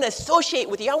dine. I want to associate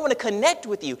with you. I want to connect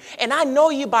with you. And I know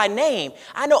you by name.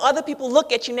 I know other people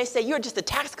look at you and they say, you're just a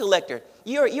tax collector.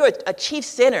 You're a chief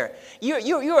sinner.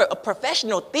 You're a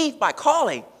professional thief by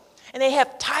calling. And they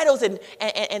have titles and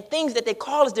things that they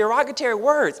call as derogatory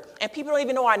words. And people don't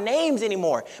even know our names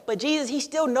anymore. But Jesus, he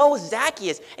still knows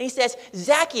Zacchaeus. And he says,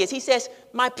 Zacchaeus, he says,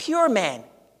 my pure man,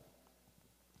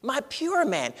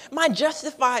 my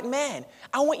justified man.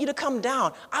 I want you to come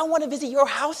down. I want to visit your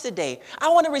house today. I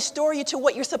want to restore you to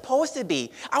what you're supposed to be.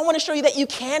 I want to show you that you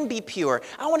can be pure.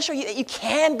 I want to show you that you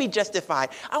can be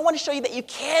justified. I want to show you that you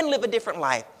can live a different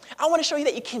life. I want to show you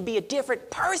that you can be a different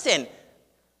person.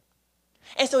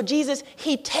 And so Jesus,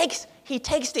 he takes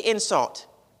the insult.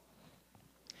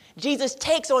 Jesus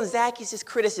takes on Zacchaeus'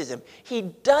 criticism. He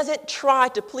doesn't try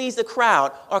to please the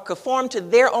crowd or conform to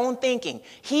their own thinking.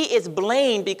 He is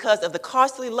blamed because of the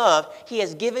costly love he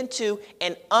has given to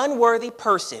an unworthy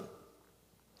person.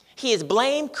 He is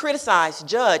blamed, criticized,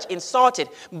 judged, insulted,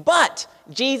 but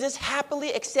Jesus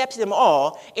happily accepts them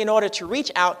all in order to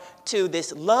reach out to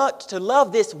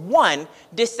love this one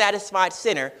dissatisfied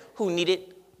sinner who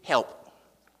needed help.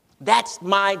 That's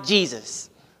my Jesus.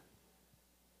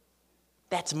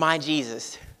 That's my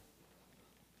Jesus.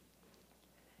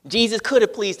 Jesus could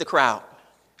have pleased the crowd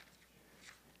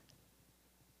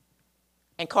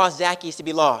and caused Zacchaeus to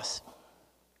be lost.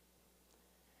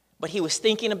 But he was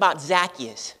thinking about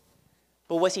Zacchaeus.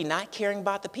 But was he not caring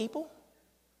about the people?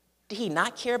 Did he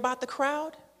not care about the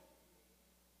crowd?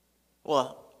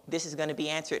 Well, this is going to be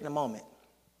answered in a moment.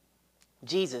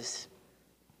 Jesus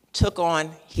took on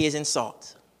his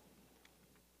insults.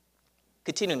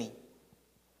 Continuing.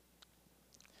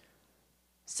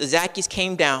 So Zacchaeus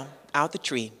came down out the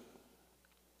tree.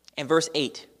 And verse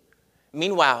 8.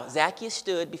 Meanwhile, Zacchaeus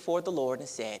stood before the Lord and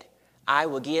said, I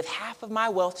will give half of my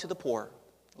wealth to the poor,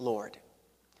 Lord.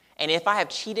 And if I have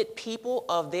cheated people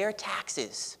of their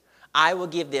taxes, I will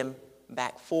give them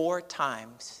back 4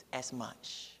 times as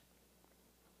much.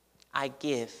 I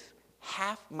give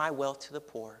half my wealth to the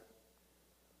poor.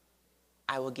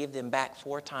 I will give them back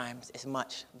 4 times as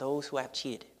much, those who have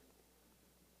cheated.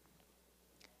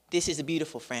 This is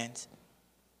beautiful, friends.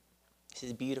 This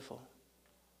is beautiful.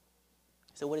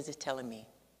 So what is this telling me?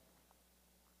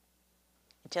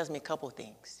 It tells me a couple of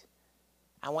things.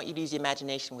 I want you to use your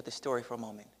imagination with the story for a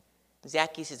moment.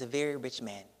 Zacchaeus is a very rich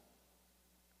man.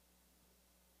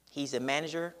 He's a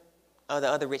manager of the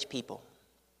other rich people.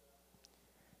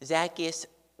 Zacchaeus,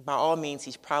 by all means,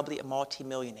 he's probably a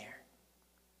multimillionaire.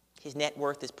 His net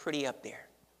worth is pretty up there.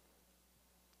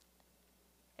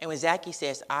 And when Zacchaeus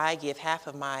says, I give half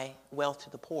of my wealth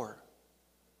to the poor,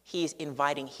 he is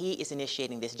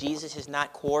initiating this. Jesus has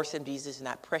not coerced him. Jesus has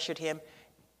not pressured him.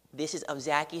 This is of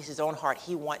Zacchaeus' own heart.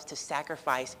 He wants to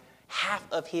sacrifice half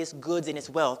of his goods and his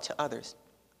wealth to others.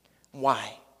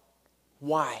 Why?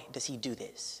 Why does he do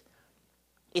this?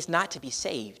 It's not to be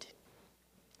saved.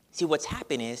 See, what's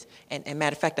happened is, and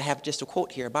matter of fact, I have just a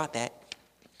quote here about that.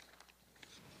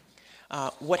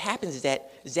 What happens is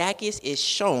that Zacchaeus is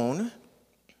shown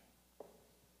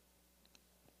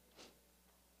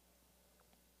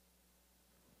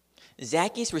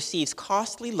Zacchaeus receives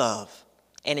costly love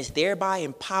and is thereby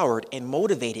empowered and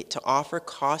motivated to offer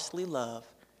costly love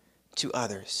to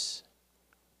others.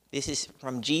 This is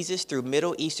from Jesus Through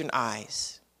Middle Eastern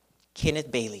Eyes,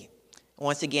 Kenneth Bailey.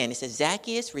 Once again, it says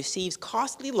Zacchaeus receives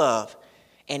costly love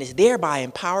and is thereby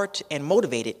empowered and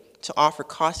motivated to offer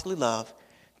costly love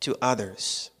to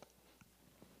others.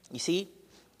 You see,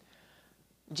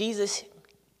 Jesus,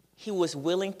 he was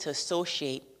willing to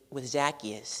associate with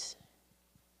Zacchaeus.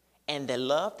 And the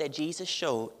love that Jesus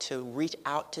showed to reach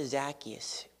out to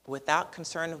Zacchaeus without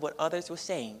concern of what others were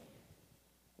saying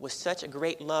was such a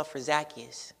great love for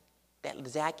Zacchaeus that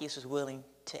Zacchaeus was willing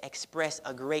to express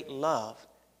a great love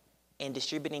in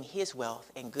distributing his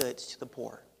wealth and goods to the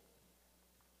poor.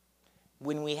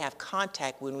 When we have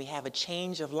contact, when we have a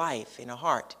change of life in our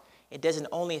heart, it doesn't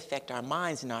only affect our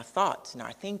minds and our thoughts and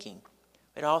our thinking,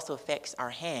 it also affects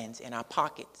our hands and our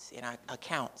pockets and our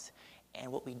accounts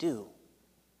and what we do.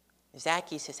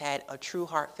 Zacchaeus has had a true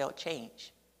heartfelt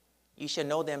change. You shall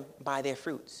know them by their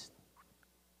fruits,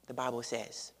 the Bible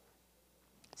says.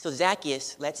 So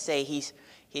Zacchaeus, let's say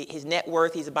his net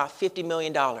worth, he's about $50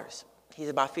 million. He's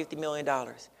about $50 million.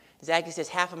 Zacchaeus says,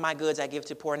 half of my goods I give to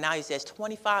the poor. Now he says,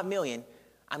 $25 million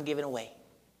I'm giving away.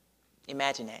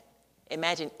 Imagine that.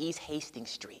 Imagine East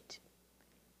Hastings Street.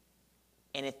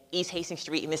 And if East Hastings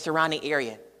Street and the surrounding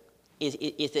area is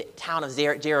the town of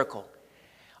Jericho.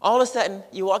 All of a sudden,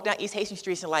 you walk down East Hastings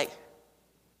Street and like,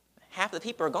 half the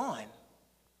people are gone.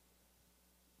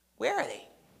 Where are they?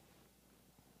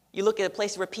 You look at the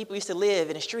places where people used to live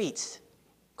in the streets,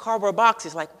 cardboard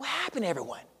boxes, like, what happened to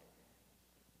everyone?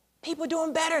 People are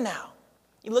doing better now.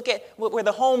 You look at where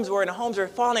the homes were, and the homes are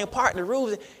falling apart, and the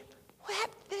roofs, what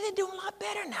happened? They're doing a lot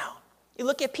better now. You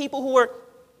look at people who were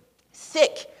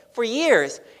sick for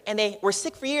years, and they were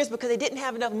sick for years because they didn't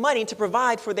have enough money to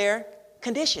provide for their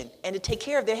condition and to take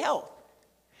care of their health.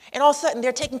 And all of a sudden,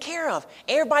 they're taken care of.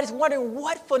 Everybody's wondering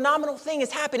what phenomenal thing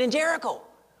has happened in Jericho.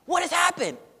 What has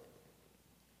happened?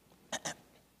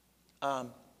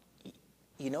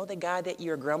 You know the guy that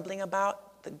you're grumbling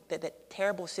about, that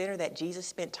terrible sinner that Jesus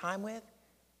spent time with?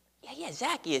 Yeah,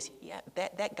 Zacchaeus. Yeah,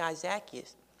 that guy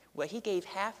Zacchaeus. Well, he gave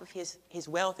half of his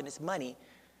wealth and his money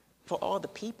for all the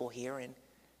people here, and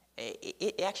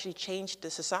it actually changed the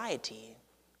society.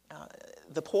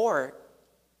 The poor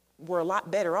were a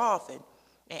lot better off,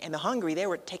 and the hungry, they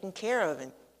were taken care of,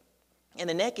 and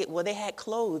the naked, well, they had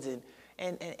clothes,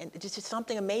 and just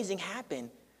something amazing happened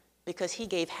because he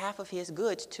gave half of his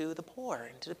goods to the poor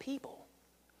and to the people.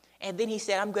 And then he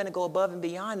said, I'm going to go above and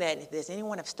beyond that. If there's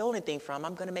anyone I've stolen anything from,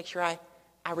 I'm going to make sure I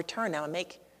return now and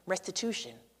make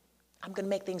restitution. I'm going to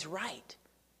make things right.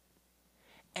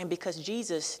 And because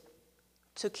Jesus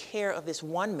took care of this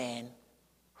one man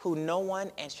who no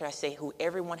one, and should I say, who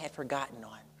everyone had forgotten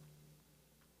on.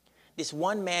 This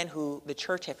one man who the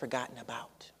church had forgotten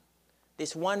about.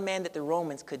 This one man that the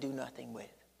Romans could do nothing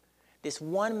with. This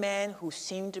one man who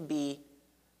seemed to be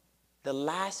the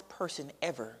last person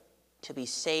ever to be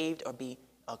saved or be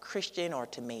a Christian or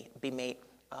to be made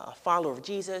a follower of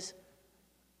Jesus.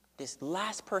 This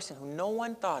last person who no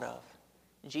one thought of,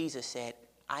 Jesus said,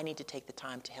 I need to take the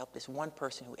time to help this one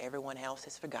person who everyone else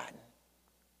has forgotten.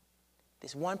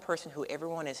 This one person who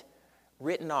everyone has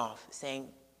written off, saying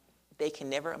they can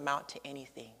never amount to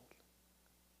anything.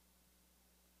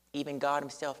 Even God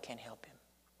himself can't help him.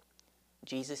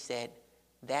 Jesus said,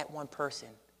 that one person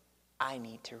I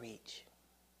need to reach.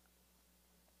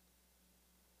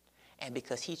 And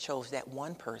because he chose that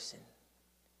one person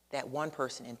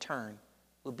in turn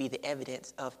will be the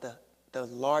evidence of the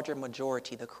larger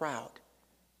majority, the crowd,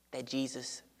 that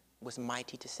Jesus was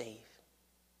mighty to save.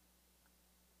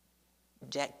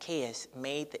 Zacchaeus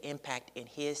made the impact in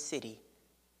his city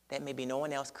that maybe no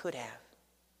one else could have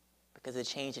because of the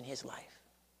change in his life.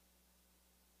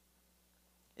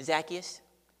 Zacchaeus,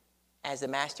 as the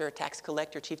master tax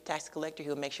collector, chief tax collector, he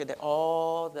would make sure that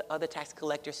all the other tax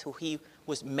collectors who he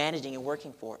was managing and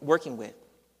working with,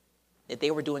 that they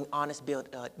were doing honest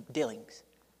dealings.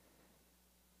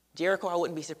 Jericho, I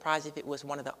wouldn't be surprised if it was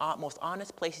one of the most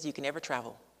honest places you can ever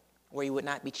travel, where you would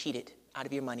not be cheated out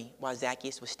of your money while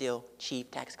Zacchaeus was still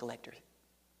chief tax collector.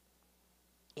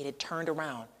 It had turned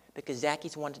around because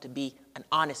Zacchaeus wanted to be an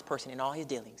honest person in all his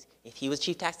dealings. If he was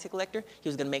chief tax collector, he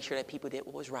was going to make sure that people did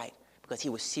what was right because he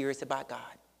was serious about God,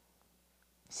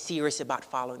 serious about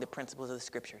following the principles of the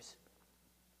scriptures.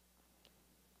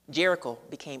 Jericho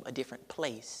became a different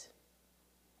place.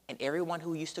 And everyone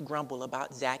who used to grumble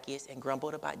about Zacchaeus and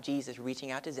grumbled about Jesus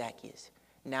reaching out to Zacchaeus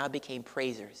now became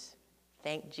praisers.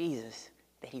 Thank Jesus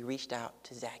that he reached out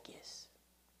to Zacchaeus.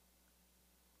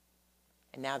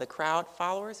 And now the crowd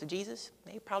followers of Jesus,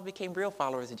 they probably became real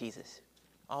followers of Jesus,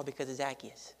 all because of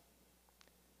Zacchaeus.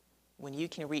 When you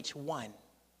can reach one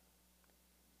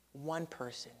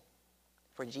person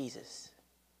for Jesus,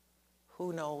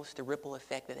 who knows the ripple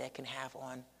effect that can have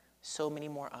on so many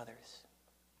more others.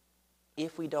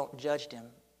 If we don't judge them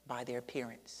by their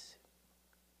appearance,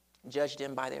 judge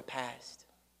them by their past,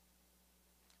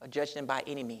 or judge them by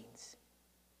any means,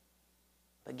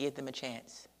 but give them a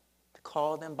chance to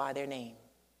call them by their name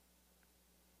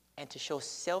and to show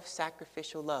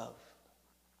self-sacrificial love,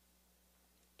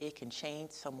 it can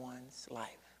change someone's life.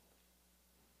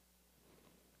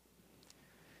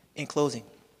 In closing,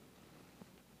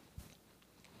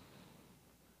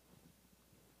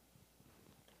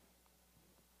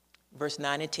 verse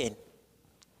 9 and 10, it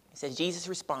says, Jesus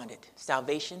responded,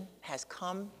 salvation has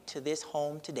come to this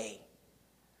home today.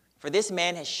 For this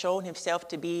man has shown himself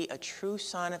to be a true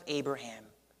son of Abraham.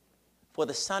 For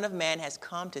the Son of Man has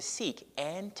come to seek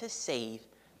and to save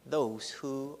those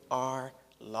who are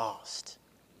lost.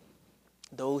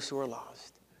 Those who are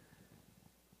lost.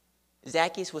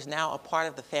 Zacchaeus was now a part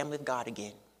of the family of God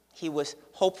again. He was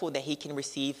hopeful that he can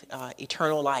receive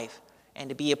eternal life and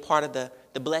to be a part of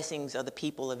the blessings of the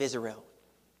people of Israel.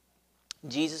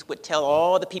 Jesus would tell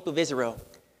all the people of Israel,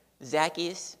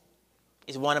 Zacchaeus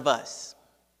is one of us.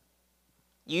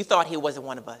 You thought he wasn't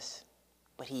one of us,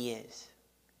 but he is.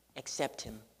 Accept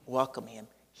him, welcome him,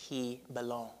 he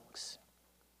belongs.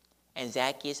 And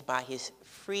Zacchaeus, by his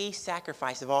free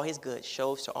sacrifice of all his goods,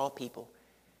 shows to all people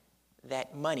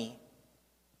that money,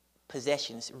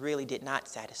 possessions really did not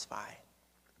satisfy.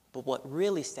 But what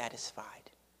really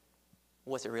satisfied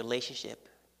was a relationship,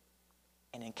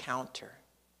 an encounter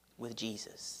with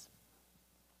Jesus.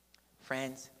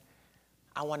 Friends,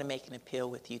 I want to make an appeal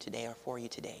with you today or for you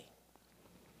today.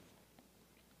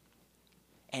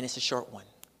 And it's a short one.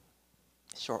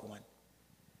 A short one.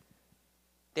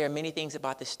 There are many things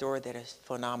about this story that are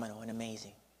phenomenal and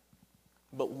amazing.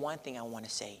 But one thing I want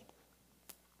to say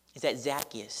is that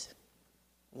Zacchaeus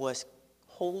was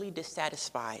wholly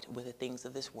dissatisfied with the things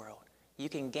of this world. You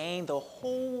can gain the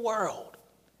whole world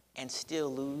and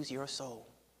still lose your soul.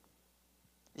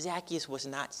 Zacchaeus was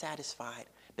not satisfied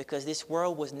because this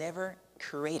world was never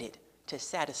created to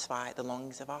satisfy the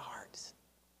longings of our hearts.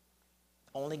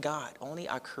 Only God, only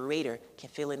our Creator can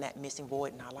fill in that missing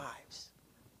void in our lives.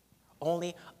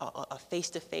 Only a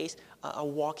face-to-face, a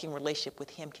walking relationship with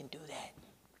Him can do that.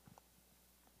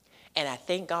 And I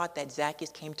thank God that Zacchaeus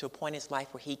came to a point in his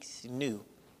life where he knew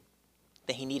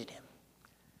that he needed Him.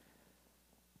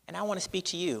 And I want to speak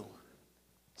to you.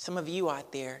 Some of you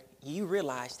out there, you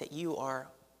realize that you are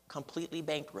completely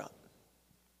bankrupt.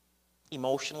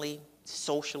 Emotionally,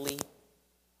 socially,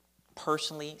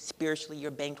 personally, spiritually,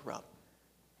 you're bankrupt.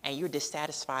 And you're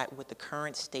dissatisfied with the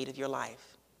current state of your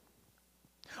life.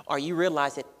 Or you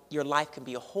realize that your life can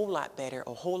be a whole lot better,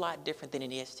 a whole lot different than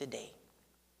it is today.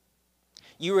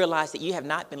 You realize that you have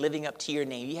not been living up to your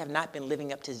name. You have not been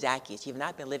living up to Zacchaeus. You have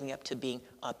not been living up to being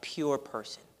a pure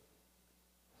person,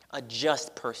 a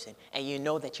just person. And you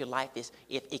know that your life is,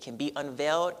 if it can be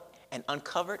unveiled and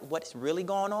uncovered what's really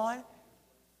going on,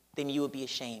 then you will be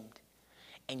ashamed.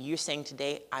 And you're saying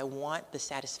today, I want the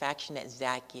satisfaction that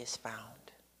Zacchaeus found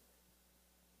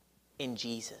in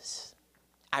Jesus.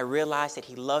 I realize that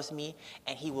He loves me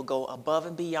and He will go above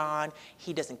and beyond.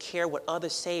 He doesn't care what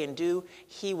others say and do.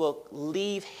 He will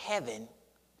leave heaven,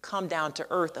 come down to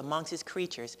earth amongst His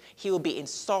creatures. He will be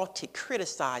insulted,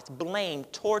 criticized,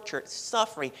 blamed, tortured,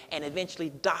 suffering, and eventually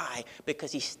die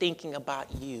because He's thinking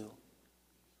about you.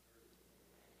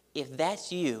 If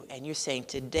that's you and you're saying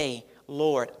today,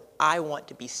 Lord, I want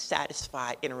to be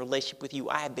satisfied in a relationship with you.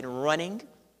 I have been running.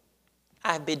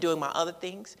 I've been doing my other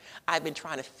things. I've been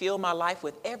trying to fill my life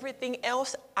with everything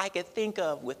else I could think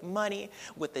of, with money,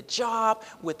 with a job,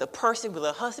 with a person, with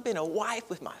a husband, a wife,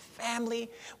 with my family,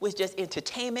 with just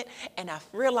entertainment. And I've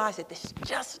realized that this is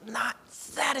just not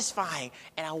satisfying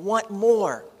and I want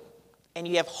more. And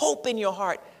you have hope in your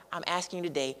heart. I'm asking you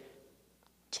today,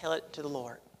 tell it to the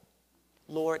Lord.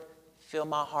 Lord, fill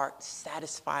my heart,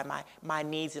 satisfy my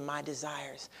needs and my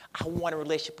desires. I want a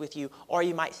relationship with you. Or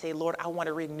you might say, Lord, I want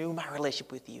to renew my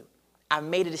relationship with you. I've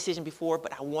made a decision before,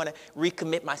 but I want to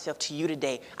recommit myself to you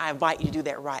today. I invite you to do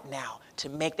that right now, to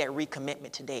make that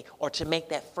recommitment today, or to make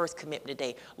that first commitment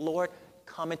today. Lord,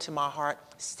 come into my heart,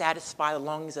 satisfy the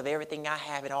longings of everything I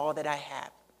have and all that I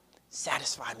have.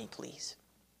 Satisfy me, please.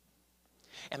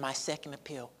 And my second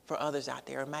appeal for others out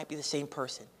there, it might be the same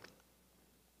person.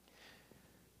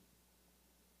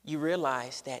 You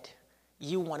realize that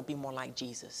you want to be more like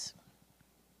Jesus.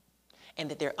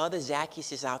 And that there are other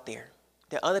Zacchaeuses out there.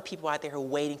 There are other people out there who are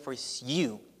waiting for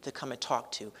you to come and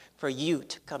talk to, for you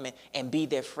to come in and be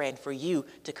their friend, for you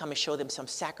to come and show them some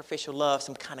sacrificial love,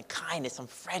 some kind of kindness, some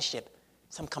friendship,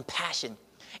 some compassion.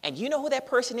 And you know who that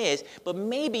person is, but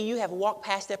maybe you have walked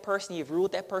past that person, you've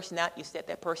ruled that person out, you said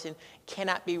that person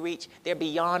cannot be reached, they're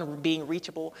beyond being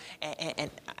reachable,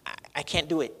 and I can't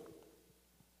do it.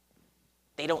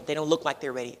 They don't look like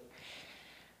they're ready.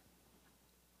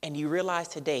 And you realize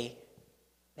today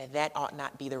that ought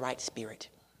not be the right spirit,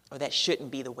 or that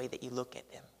shouldn't be the way that you look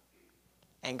at them.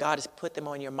 And God has put them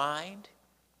on your mind,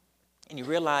 and you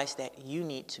realize that you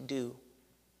need to do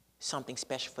something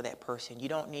special for that person. You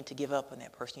don't need to give up on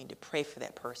that person. You need to pray for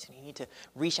that person. You need to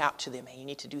reach out to them, and you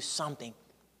need to do something.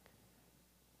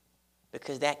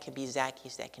 Because that can be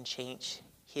Zacchaeus that can change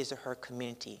his or her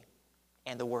community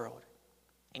and the world.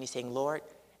 And you're saying, Lord,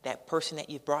 that person that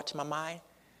you've brought to my mind,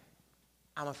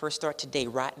 I'm going to first start today,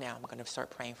 right now. I'm going to start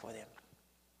praying for them.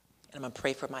 And I'm going to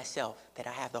pray for myself that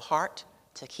I have the heart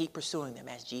to keep pursuing them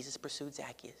as Jesus pursued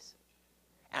Zacchaeus.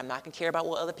 And I'm not going to care about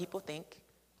what other people think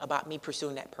about me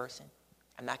pursuing that person.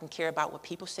 I'm not going to care about what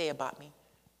people say about me.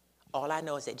 All I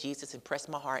know is that Jesus impressed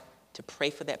my heart to pray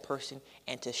for that person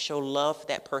and to show love for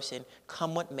that person,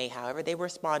 come what may. However they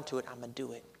respond to it, I'm going to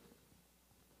do it.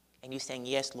 And you're saying,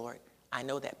 yes, Lord, I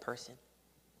know that person,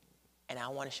 and I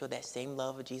want to show that same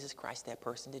love of Jesus Christ to that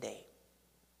person today.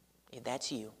 If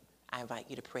that's you, I invite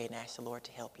you to pray and ask the Lord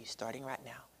to help you, starting right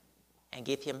now, and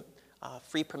give Him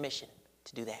free permission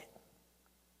to do that.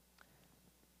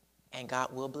 And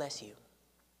God will bless you.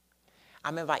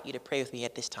 I'm going to invite you to pray with me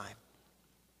at this time.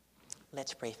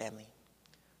 Let's pray, family.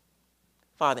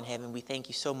 Father in heaven, we thank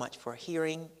you so much for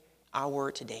hearing our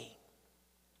word today.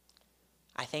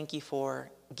 I thank you for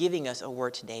giving us a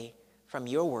word today from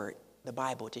your word, the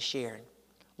Bible, to share.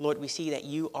 Lord, we see that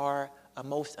you are a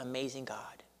most amazing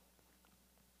God.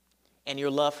 And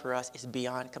your love for us is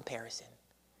beyond comparison.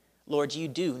 Lord, you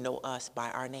do know us by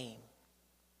our name.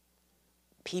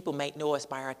 People may know us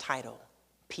by our title.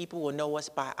 People will know us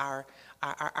by our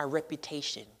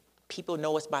reputation. People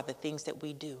know us by the things that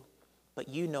we do. But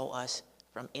you know us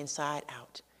from inside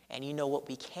out. And you know what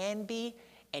we can be.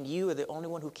 And you are the only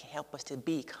one who can help us to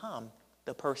become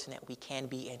the person that we can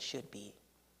be and should be.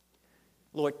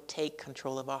 Lord, take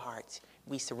control of our hearts.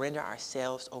 We surrender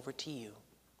ourselves over to you.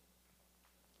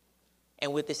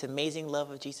 And with this amazing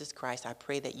love of Jesus Christ, I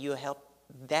pray that you will help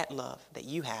that love that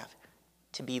you have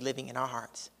to be living in our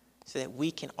hearts so that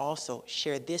we can also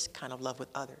share this kind of love with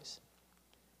others.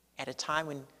 At a time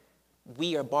when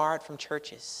we are barred from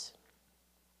churches,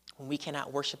 when we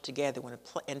cannot worship together,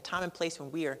 in a time and place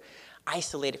when we are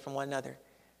isolated from one another,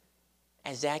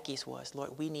 as Zacchaeus was,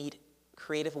 Lord, we need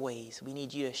creative ways. We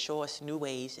need you to show us new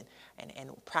ways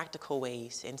and practical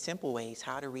ways and simple ways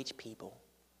how to reach people,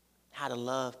 how to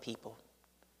love people.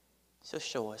 So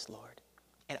show us, Lord,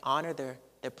 and honor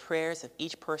the prayers of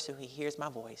each person who hears my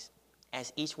voice,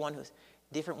 as each one who's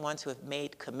different ones who have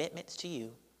made commitments to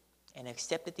you and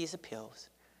accepted these appeals.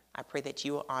 I pray that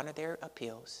you will honor their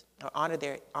appeals, or honor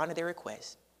their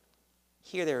requests,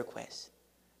 hear their requests,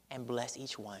 and bless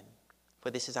each one.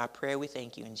 For this is our prayer. We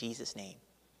thank you in Jesus' name.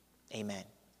 Amen.